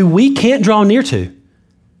God who we can't draw near to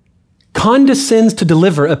condescends to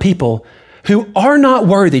deliver a people who are not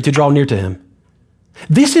worthy to draw near to him.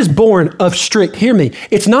 This is born of strict, hear me,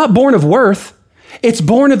 it's not born of worth. It's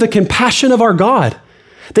born of the compassion of our God,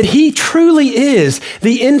 that he truly is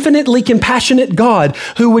the infinitely compassionate God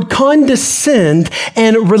who would condescend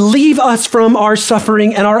and relieve us from our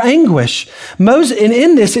suffering and our anguish. Moses, and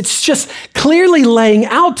in this, it's just clearly laying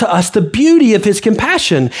out to us the beauty of his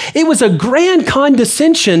compassion. It was a grand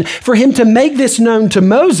condescension for him to make this known to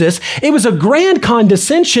Moses. It was a grand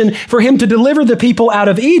condescension for him to deliver the people out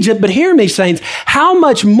of Egypt. But hear me, saints, how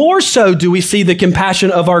much more so do we see the compassion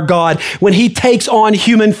of our God when he takes on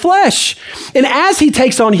human flesh? And as he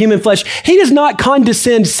takes on human flesh, he does not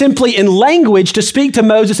condescend simply in language to speak to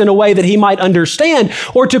Moses in a way that he might understand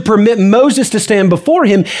or to permit Moses to stand before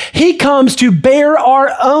him. He comes to bear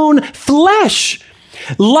our own flesh.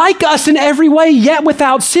 Like us in every way, yet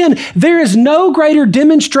without sin. There is no greater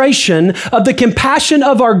demonstration of the compassion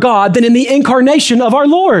of our God than in the incarnation of our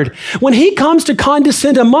Lord. When he comes to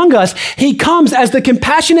condescend among us, he comes as the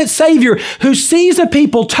compassionate Savior who sees a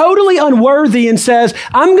people totally unworthy and says,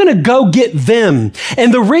 I'm going to go get them.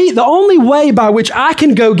 And the only way by which I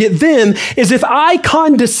can go get them is if I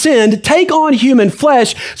condescend, take on human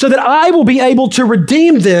flesh, so that I will be able to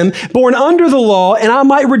redeem them, born under the law, and I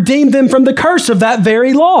might redeem them from the curse of that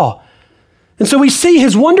very law. And so we see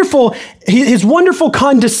his wonderful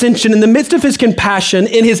condescension in the midst of his compassion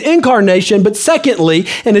in his incarnation, but secondly,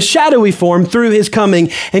 in a shadowy form through his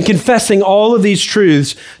coming and confessing all of these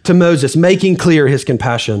truths to Moses, making clear his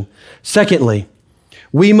compassion. Secondly,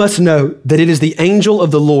 we must note that it is the angel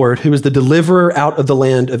of the Lord who is the deliverer out of the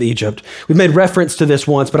land of Egypt. We've made reference to this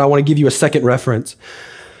once, but I want to give you a second reference.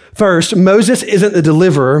 First, Moses isn't the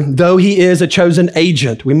deliverer, though he is a chosen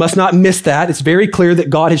agent. We must not miss that. It's very clear that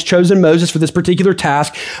God has chosen Moses for this particular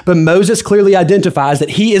task, but Moses clearly identifies that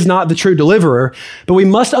he is not the true deliverer. But we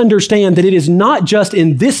must understand that it is not just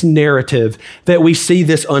in this narrative that we see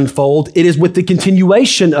this unfold. It is with the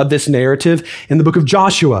continuation of this narrative in the book of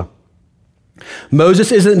Joshua.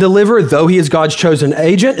 Moses isn't the deliverer, though he is God's chosen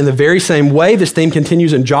agent. In the very same way, this theme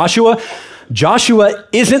continues in Joshua. Joshua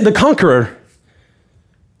isn't the conqueror.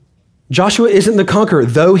 Joshua isn't the conqueror,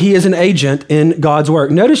 though he is an agent in God's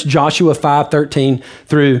work. Notice Joshua 5:13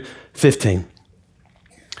 through 15.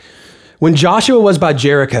 When Joshua was by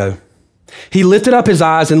Jericho, he lifted up his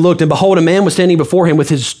eyes and looked, and behold, a man was standing before him with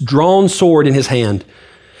his drawn sword in his hand.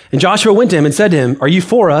 And Joshua went to him and said to him, "Are you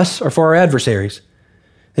for us or for our adversaries?"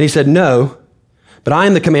 And he said, "No, but I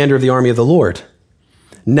am the commander of the army of the Lord.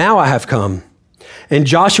 Now I have come." And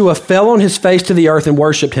Joshua fell on his face to the earth and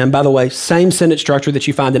worshiped him. By the way, same sentence structure that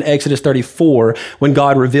you find in Exodus 34 when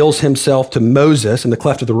God reveals himself to Moses in the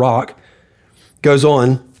cleft of the rock. Goes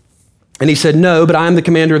on, and he said, "No, but I am the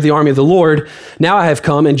commander of the army of the Lord. Now I have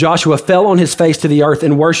come." And Joshua fell on his face to the earth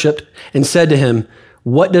and worshiped and said to him,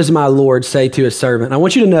 "What does my Lord say to his servant?" And I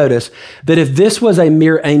want you to notice that if this was a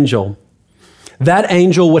mere angel, that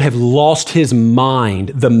angel would have lost his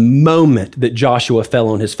mind the moment that Joshua fell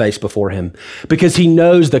on his face before him, because he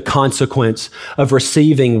knows the consequence of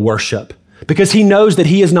receiving worship, because he knows that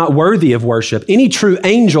he is not worthy of worship. Any true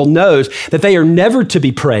angel knows that they are never to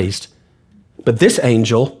be praised. But this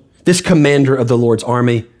angel, this commander of the Lord's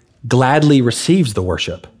army, gladly receives the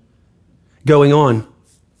worship. Going on,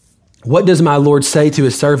 "What does my Lord say to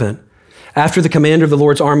his servant?" After the commander of the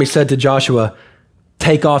Lord's army said to Joshua,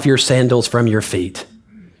 "Take off your sandals from your feet,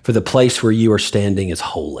 for the place where you are standing is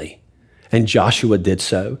holy." And Joshua did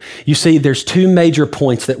so. You see, there's two major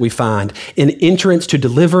points that we find: an entrance to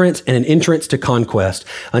deliverance and an entrance to conquest.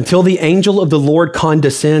 Until the angel of the Lord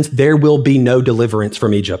condescends, there will be no deliverance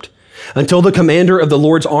from Egypt. Until the commander of the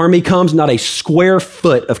Lord's army comes, not a square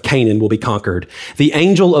foot of Canaan will be conquered. The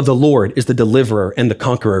angel of the Lord is the deliverer and the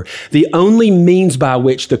conqueror. The only means by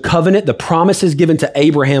which the covenant, the promises given to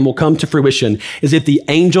Abraham will come to fruition is if the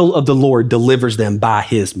angel of the Lord delivers them by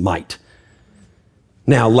his might.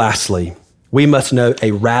 Now, lastly, we must note a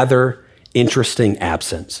rather interesting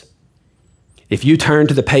absence. If you turn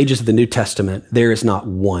to the pages of the New Testament, there is not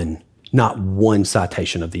one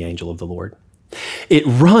citation of the angel of the Lord. It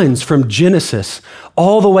runs from Genesis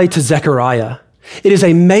all the way to Zechariah. It is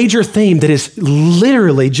a major theme that is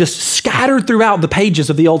literally just scattered throughout the pages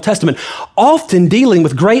of the Old Testament, often dealing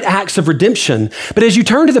with great acts of redemption. But as you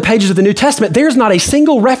turn to the pages of the New Testament, there's not a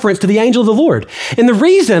single reference to the angel of the Lord. And the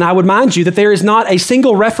reason I would mind you that there is not a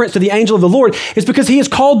single reference to the angel of the Lord is because he is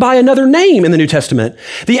called by another name in the New Testament.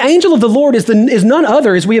 The angel of the Lord is none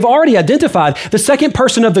other, as we have already identified, the second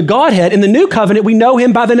person of the Godhead. In the New Covenant, we know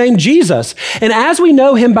him by the name Jesus. And as we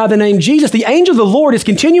know him by the name Jesus, the angel of the Lord is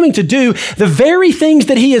continuing to do the very things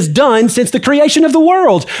that he has done since the creation of the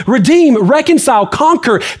world: redeem, reconcile,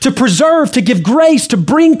 conquer, to preserve, to give grace, to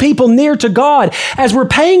bring people near to God. As we're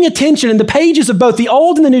paying attention in the pages of both the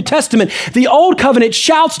Old and the New Testament, the Old Covenant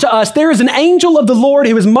shouts to us, there is an angel of the Lord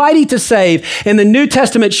who is mighty to save. And the New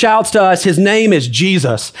Testament shouts to us, his name is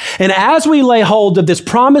Jesus. And as we lay hold of this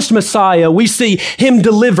promised Messiah, we see him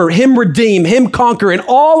deliver, him redeem, him conquer, and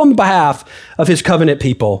all on behalf of his covenant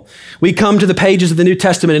people. We come to the pages of the New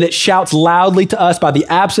Testament and it shouts loudly to us by the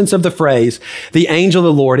absence of the phrase, the angel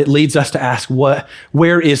of the Lord. It leads us to ask,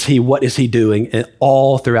 where is he? What is he doing? And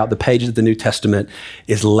all throughout the pages of the New Testament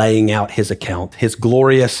is laying out his account, his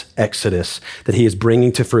glorious exodus that he is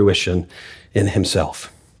bringing to fruition in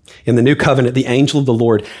himself. In the New Covenant, the angel of the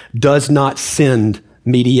Lord does not send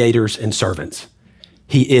mediators and servants.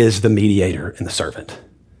 He is the mediator and the servant.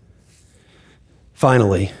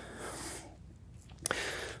 Finally,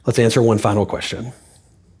 let's answer one final question.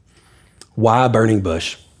 Why a burning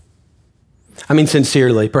bush? I mean,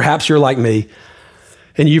 sincerely, perhaps you're like me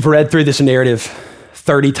and you've read through this narrative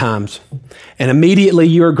 30 times and immediately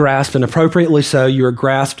you are grasped, and appropriately so, you are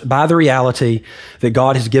grasped by the reality that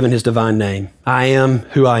God has given his divine name. I am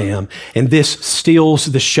who I am. And this steals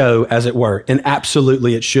the show, as it were, and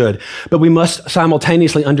absolutely it should. But we must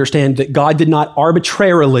simultaneously understand that God did not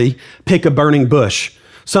arbitrarily pick a burning bush.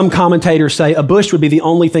 Some commentators say a bush would be the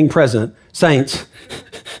only thing present. Saints,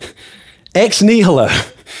 ex nihilo.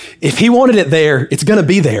 If he wanted it there, it's going to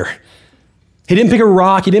be there. He didn't pick a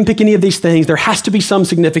rock. He didn't pick any of these things. There has to be some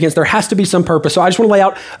significance. There has to be some purpose. So I just want to lay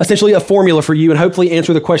out essentially a formula for you and hopefully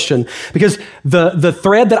answer the question. Because the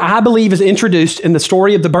thread that I believe is introduced in the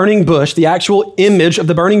story of the burning bush, the actual image of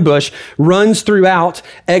the burning bush, runs throughout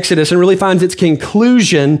Exodus and really finds its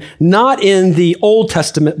conclusion not in the Old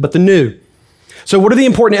Testament, but the New. So what are the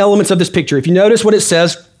important elements of this picture? If you notice what it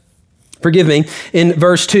says, forgive me, in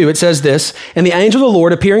verse 2, it says this, and the angel of the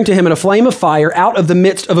Lord appearing to him in a flame of fire out of the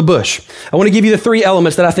midst of a bush. I want to give you the three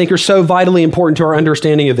elements that I think are so vitally important to our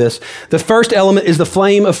understanding of this. The first element is the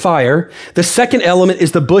flame of fire. The second element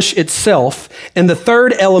is the bush itself. And the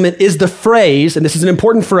third element is the phrase, and this is an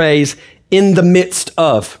important phrase, in the midst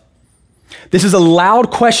of. This is a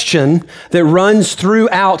loud question that runs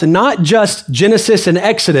throughout not just Genesis and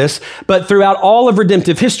Exodus, but throughout all of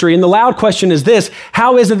redemptive history. And the loud question is this: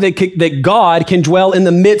 how is it that God can dwell in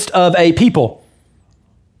the midst of a people?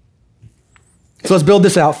 So let's build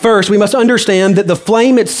this out. First, we must understand that the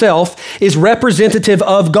flame itself is representative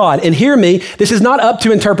of God. And hear me, this is not up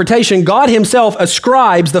to interpretation. God himself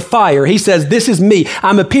ascribes the fire. He says, this is me.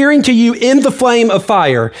 I'm appearing to you in the flame of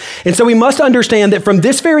fire. And so we must understand that from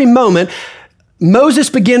this very moment, Moses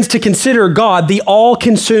begins to consider God the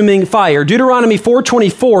all-consuming fire. Deuteronomy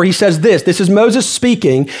 4:24, he says this is Moses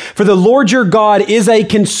speaking, for the Lord your God is a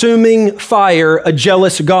consuming fire, a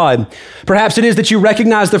jealous God. Perhaps it is that you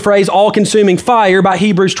recognize the phrase all-consuming fire by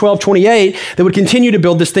Hebrews 12:28 that would continue to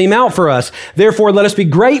build this theme out for us. Therefore, let us be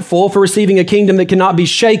grateful for receiving a kingdom that cannot be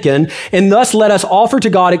shaken, and thus let us offer to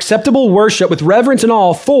God acceptable worship with reverence and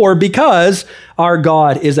awe, because our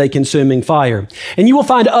God is a consuming fire. And you will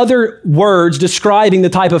find other words describing the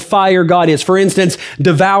type of fire God is. For instance,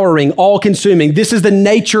 devouring, all-consuming. This is the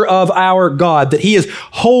nature of our God, that he is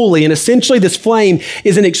holy. And essentially this flame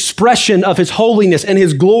is an expression of his holiness and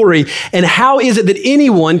his glory. And how is it that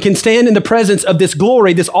anyone can stand in the presence of this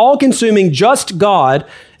glory, this all-consuming just God,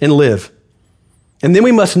 and live? And then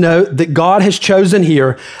we must note that God has chosen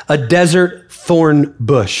here a desert thorn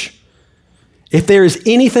bush. If there is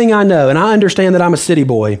anything I know, and I understand that I'm a city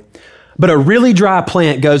boy, but a really dry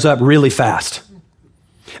plant goes up really fast.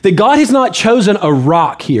 That God has not chosen a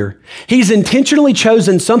rock here. He's intentionally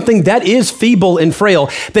chosen something that is feeble and frail,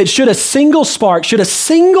 that should a single spark, should a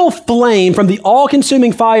single flame from the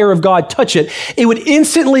all-consuming fire of God touch it, it would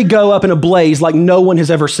instantly go up in a blaze like no one has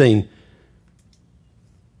ever seen.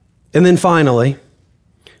 And then finally,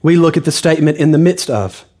 we look at the statement in the midst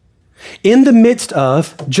of. In the midst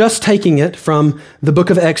of, just taking it from the book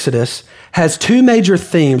of Exodus, has two major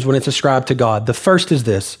themes when it's ascribed to God. The first is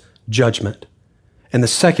this, judgment. And the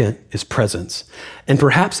second is presence. And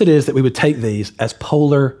perhaps it is that we would take these as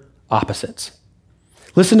polar opposites.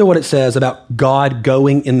 Listen to what it says about God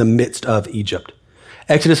going in the midst of Egypt.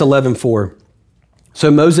 Exodus 11:4. So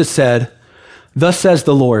Moses said, thus says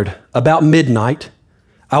the Lord, about midnight,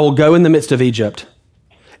 I will go in the midst of Egypt,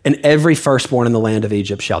 and every firstborn in the land of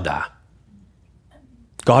Egypt shall die.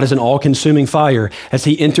 God is an all-consuming fire. As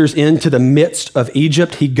he enters into the midst of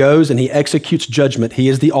Egypt, he goes and he executes judgment. He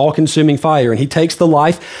is the all-consuming fire, and he takes the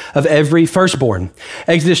life of every firstborn.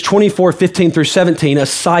 Exodus 24:15-17, a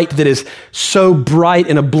sight that is so bright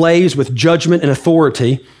and ablaze with judgment and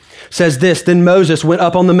authority, says this, then Moses went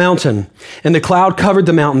up on the mountain, and the cloud covered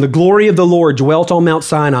the mountain. The glory of the Lord dwelt on Mount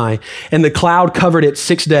Sinai, and the cloud covered it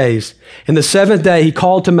 6 days. And the seventh day he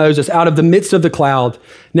called to Moses out of the midst of the cloud.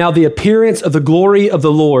 Now the appearance of the glory of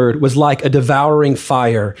the Lord was like a devouring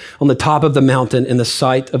fire on the top of the mountain in the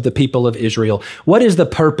sight of the people of Israel. What is the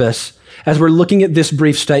purpose? As we're looking at this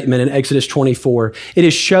brief statement in Exodus 24, it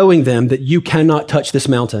is showing them that you cannot touch this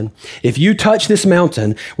mountain. If you touch this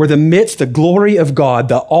mountain where the glory of God,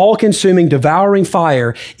 the all-consuming, devouring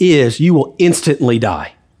fire is, you will instantly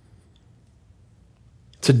die.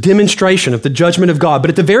 It's a demonstration of the judgment of God.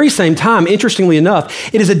 But at the very same time, interestingly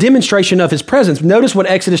enough, it is a demonstration of his presence. Notice what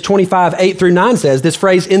Exodus 25:8-9 says, this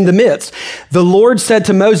phrase, in the midst. The Lord said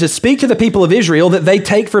to Moses, speak to the people of Israel that they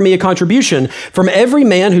take for me a contribution. From every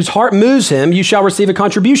man whose heart moves him, you shall receive a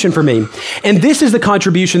contribution from me. And this is the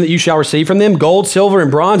contribution that you shall receive from them: gold, silver,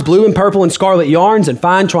 and bronze, blue and purple and scarlet yarns, and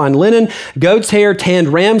fine twined linen, goat's hair, tanned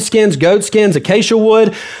ram skins, goat skins, acacia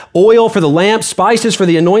wood, oil for the lamp, spices for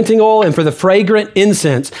the anointing oil, and for the fragrant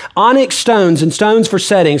incense. Onyx stones and stones for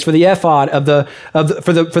settings for the ephod for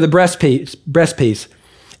the breastpiece.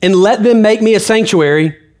 And let them make me a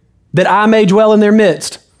sanctuary that I may dwell in their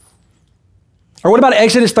midst. Or what about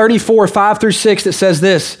Exodus 34, 5 through 6 that says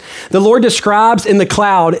this? The Lord describes in the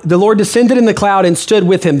cloud, the Lord descended in the cloud and stood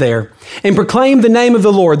with him there and proclaimed the name of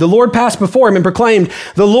the Lord. The Lord passed before him and proclaimed,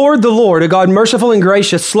 the Lord, a God merciful and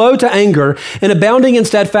gracious, slow to anger and abounding in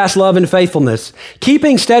steadfast love and faithfulness,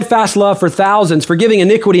 keeping steadfast love for thousands, forgiving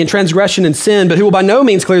iniquity and transgression and sin, but who will by no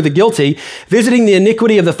means clear the guilty, visiting the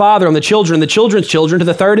iniquity of the father on the children, the children's children to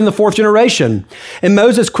the third and the fourth generation. And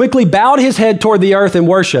Moses quickly bowed his head toward the earth and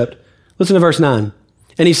worshiped. Listen to verse 9.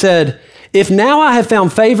 And he said, if now I have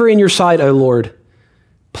found favor in your sight, O Lord,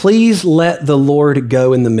 please let the Lord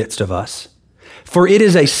go in the midst of us. For it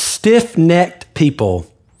is a stiff-necked people,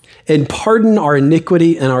 and pardon our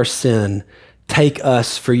iniquity and our sin. Take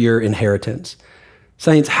us for your inheritance.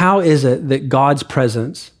 Saints, how is it that God's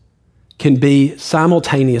presence can be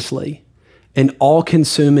simultaneously an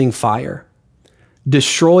all-consuming fire,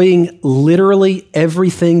 destroying literally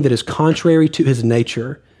everything that is contrary to his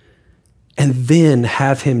nature, and then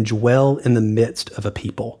have him dwell in the midst of a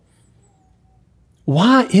people?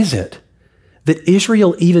 Why is it that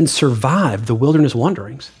Israel even survived the wilderness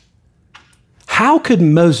wanderings? How could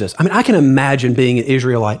Moses, I can imagine being an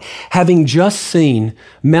Israelite, having just seen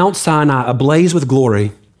Mount Sinai ablaze with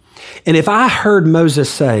glory, and if I heard Moses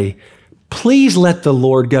say, please let the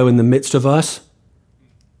Lord go in the midst of us,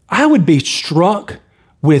 I would be struck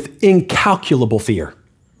with incalculable fear.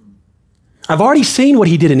 I've already seen what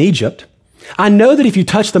he did in Egypt. I know that if you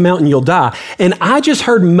touch the mountain, you'll die. And I just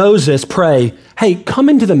heard Moses pray, hey, come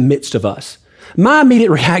into the midst of us. My immediate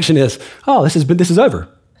reaction is, oh, this is over.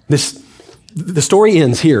 The story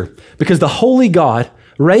ends here because the holy God,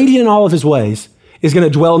 radiant in all of his ways, is going to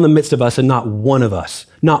dwell in the midst of us, and not one of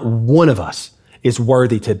us is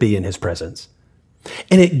worthy to be in his presence.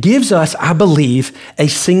 And it gives us, I believe, a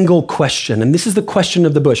single question. And this is the question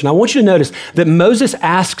of the bush. And I want you to notice that Moses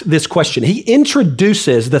asks this question. He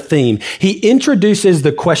introduces the theme. He introduces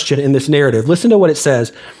the question in this narrative. Listen to what it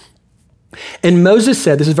says. And Moses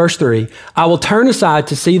said, this is verse 3, I will turn aside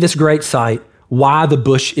to see this great sight, why the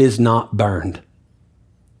bush is not burned.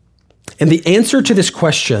 And the answer to this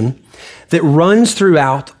question that runs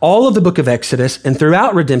throughout all of the book of Exodus and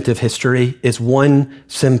throughout redemptive history is one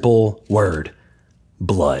simple word: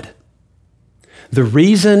 blood. The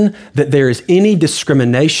reason that there is any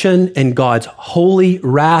discrimination in God's holy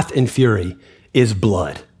wrath and fury is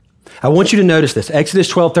blood. I want you to notice this,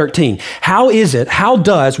 Exodus 12:13. How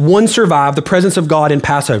does one survive the presence of God in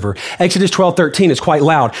Passover? Exodus 12:13 is quite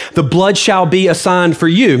loud. The blood shall be a sign for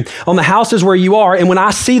you on the houses where you are, and when I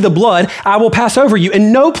see the blood, I will pass over you,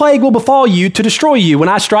 and no plague will befall you to destroy you when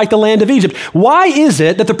I strike the land of Egypt. Why is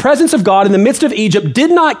it that the presence of God in the midst of Egypt did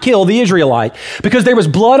not kill the Israelite? Because there was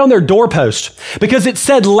blood on their doorpost. Because it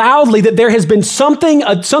said loudly that there has been something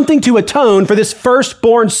to atone for this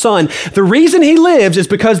firstborn son. The reason he lives is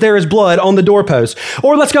because there is blood on the doorpost.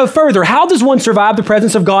 Or let's go further. How does one survive the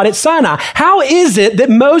presence of God at Sinai? How is it that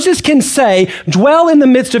Moses can say, dwell in the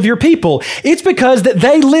midst of your people? It's because that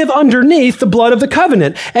they live underneath the blood of the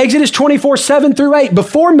covenant. Exodus 24:7 through 8.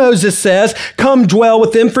 Before Moses says, come dwell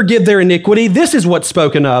with them, forgive their iniquity, this is what's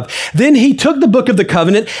spoken of. Then he took the book of the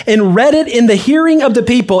covenant and read it in the hearing of the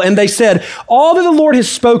people. And they said, all that the Lord has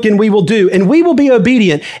spoken we will do, and we will be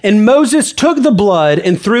obedient. And Moses took the blood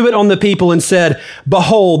and threw it on the people and said,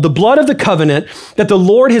 behold, the blood of the covenant that the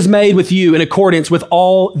Lord has made with you in accordance with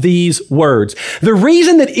all these words. The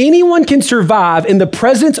reason that anyone can survive in the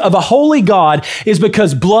presence of a holy God is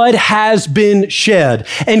because blood has been shed,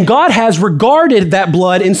 and God has regarded that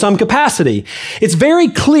blood in some capacity. It's very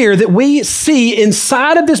clear that we see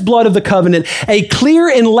inside of this blood of the covenant a clear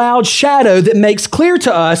and loud shadow that makes clear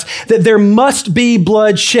to us that there must be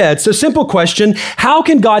blood shed. So simple question, how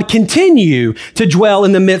can God continue to dwell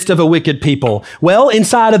in the midst of a wicked people? Well,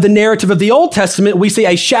 inside of the narrative of the Old Testament, we see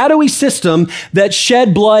a shadowy system that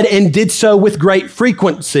shed blood and did so with great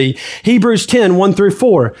frequency. Hebrews 10:1 through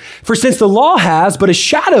 4. For since the law has but a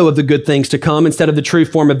shadow of the good things to come instead of the true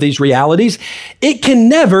form of these realities, it can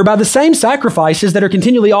never, by the same sacrifices that are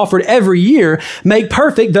continually offered every year, make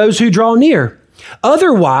perfect those who draw near.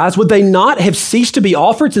 Otherwise, would they not have ceased to be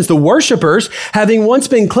offered, since the worshipers, having once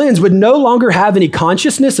been cleansed, would no longer have any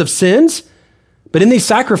consciousness of sins? But in these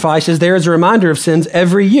sacrifices, there is a reminder of sins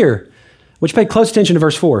every year. Which pay close attention to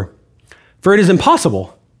verse 4. For it is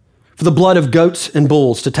impossible for the blood of goats and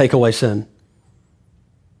bulls to take away sin.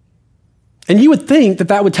 And you would think that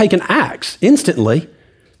that would take an axe instantly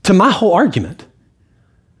to my whole argument.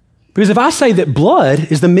 Because if I say that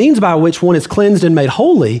blood is the means by which one is cleansed and made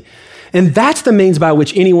holy, and that's the means by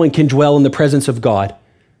which anyone can dwell in the presence of God,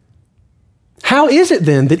 how is it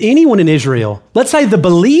then that anyone in Israel, let's say the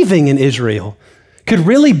believing in Israel, could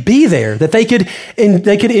really be there, that they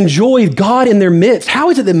could enjoy God in their midst? How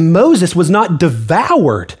is it that Moses was not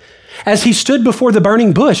devoured as he stood before the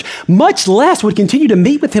burning bush, much less would continue to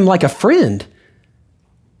meet with him like a friend?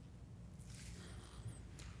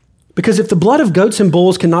 Because if the blood of goats and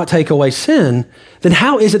bulls cannot take away sin, then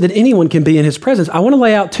how is it that anyone can be in his presence? I want to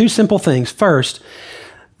lay out two simple things. First,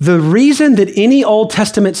 the reason that any Old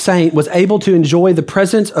Testament saint was able to enjoy the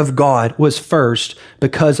presence of God was first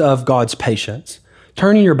because of God's patience.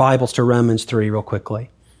 Turn in your Bibles to Romans 3 real quickly.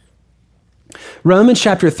 Romans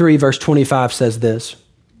chapter 3, verse 25 says this: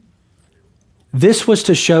 "This was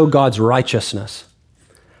to show God's righteousness,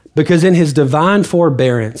 because in his divine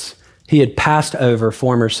forbearance, he had passed over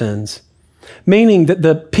former sins." Meaning that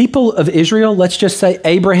the people of Israel, let's just say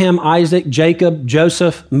Abraham, Isaac, Jacob,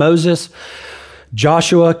 Joseph, Moses,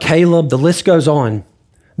 Joshua, Caleb, the list goes on.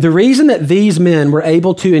 The reason that these men were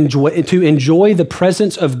able to enjoy the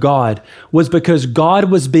presence of God was because God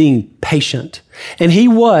was being patient, and he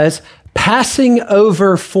was passing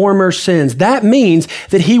over former sins. That means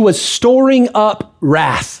that he was storing up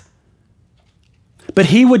wrath. But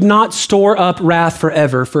he would not store up wrath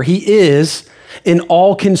forever, for he is an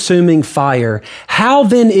all-consuming fire. How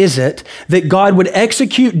then is it that God would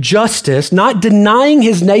execute justice, not denying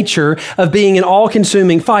his nature of being an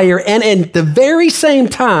all-consuming fire, and at the very same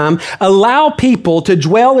time allow people to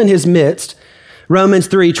dwell in his midst? Romans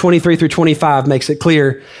 3, 23 through 25 makes it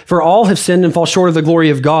clear. "For all have sinned and fall short of the glory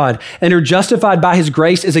of God, and are justified by his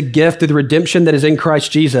grace as a gift through the redemption that is in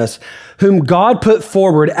Christ Jesus, whom God put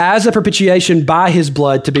forward as a propitiation by his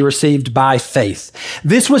blood to be received by faith."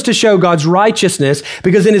 This was to show God's righteousness,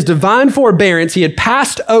 because in his divine forbearance, he had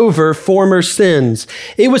passed over former sins.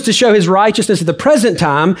 It was to show his righteousness at the present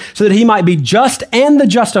time, so that he might be just and the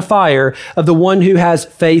justifier of the one who has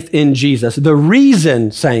faith in Jesus. The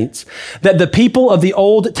reason, saints, that the people of the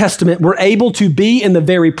Old Testament were able to be in the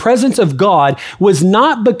very presence of God was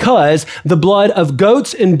not because the blood of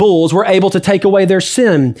goats and bulls were able to take away their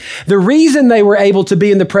sin. The reason they were able to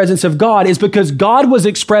be in the presence of God is because God was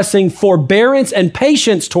expressing forbearance and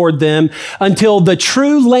patience toward them until the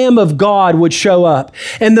true Lamb of God would show up.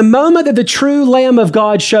 And the moment that the true Lamb of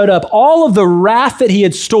God showed up, all of the wrath that he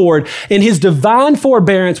had stored in his divine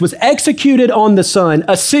forbearance was executed on the Son.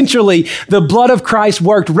 Essentially, the blood of Christ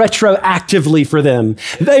worked retroactively for them.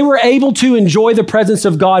 They were able to enjoy the presence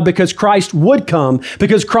of God because Christ would come,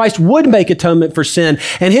 because Christ would make atonement for sin,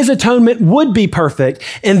 and his atonement would be perfect.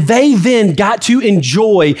 And they then got to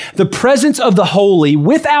enjoy the presence of the holy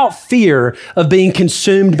without fear of being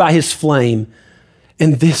consumed by his flame.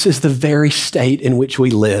 And this is the very state in which we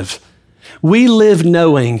live. We live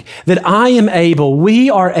knowing that we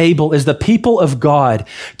are able as the people of God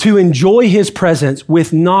to enjoy his presence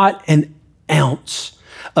with not an ounce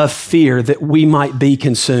of fear that we might be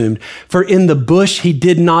consumed. For in the bush, he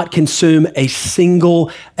did not consume a single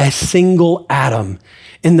atom.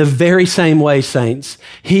 In the very same way, saints,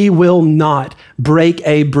 he will not break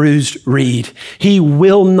a bruised reed. He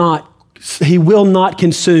will not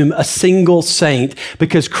consume a single saint,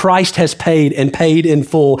 because Christ has paid and paid in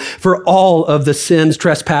full for all of the sins,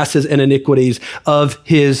 trespasses, and iniquities of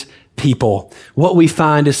his people. What we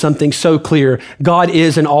find is something so clear. God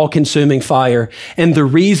is an all-consuming fire. And the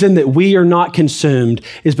reason that we are not consumed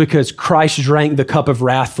is because Christ drank the cup of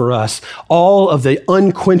wrath for us. All of the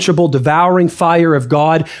unquenchable, devouring fire of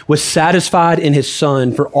God was satisfied in his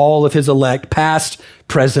Son for all of his elect, past,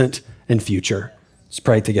 present, and future. Let's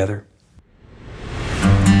pray together.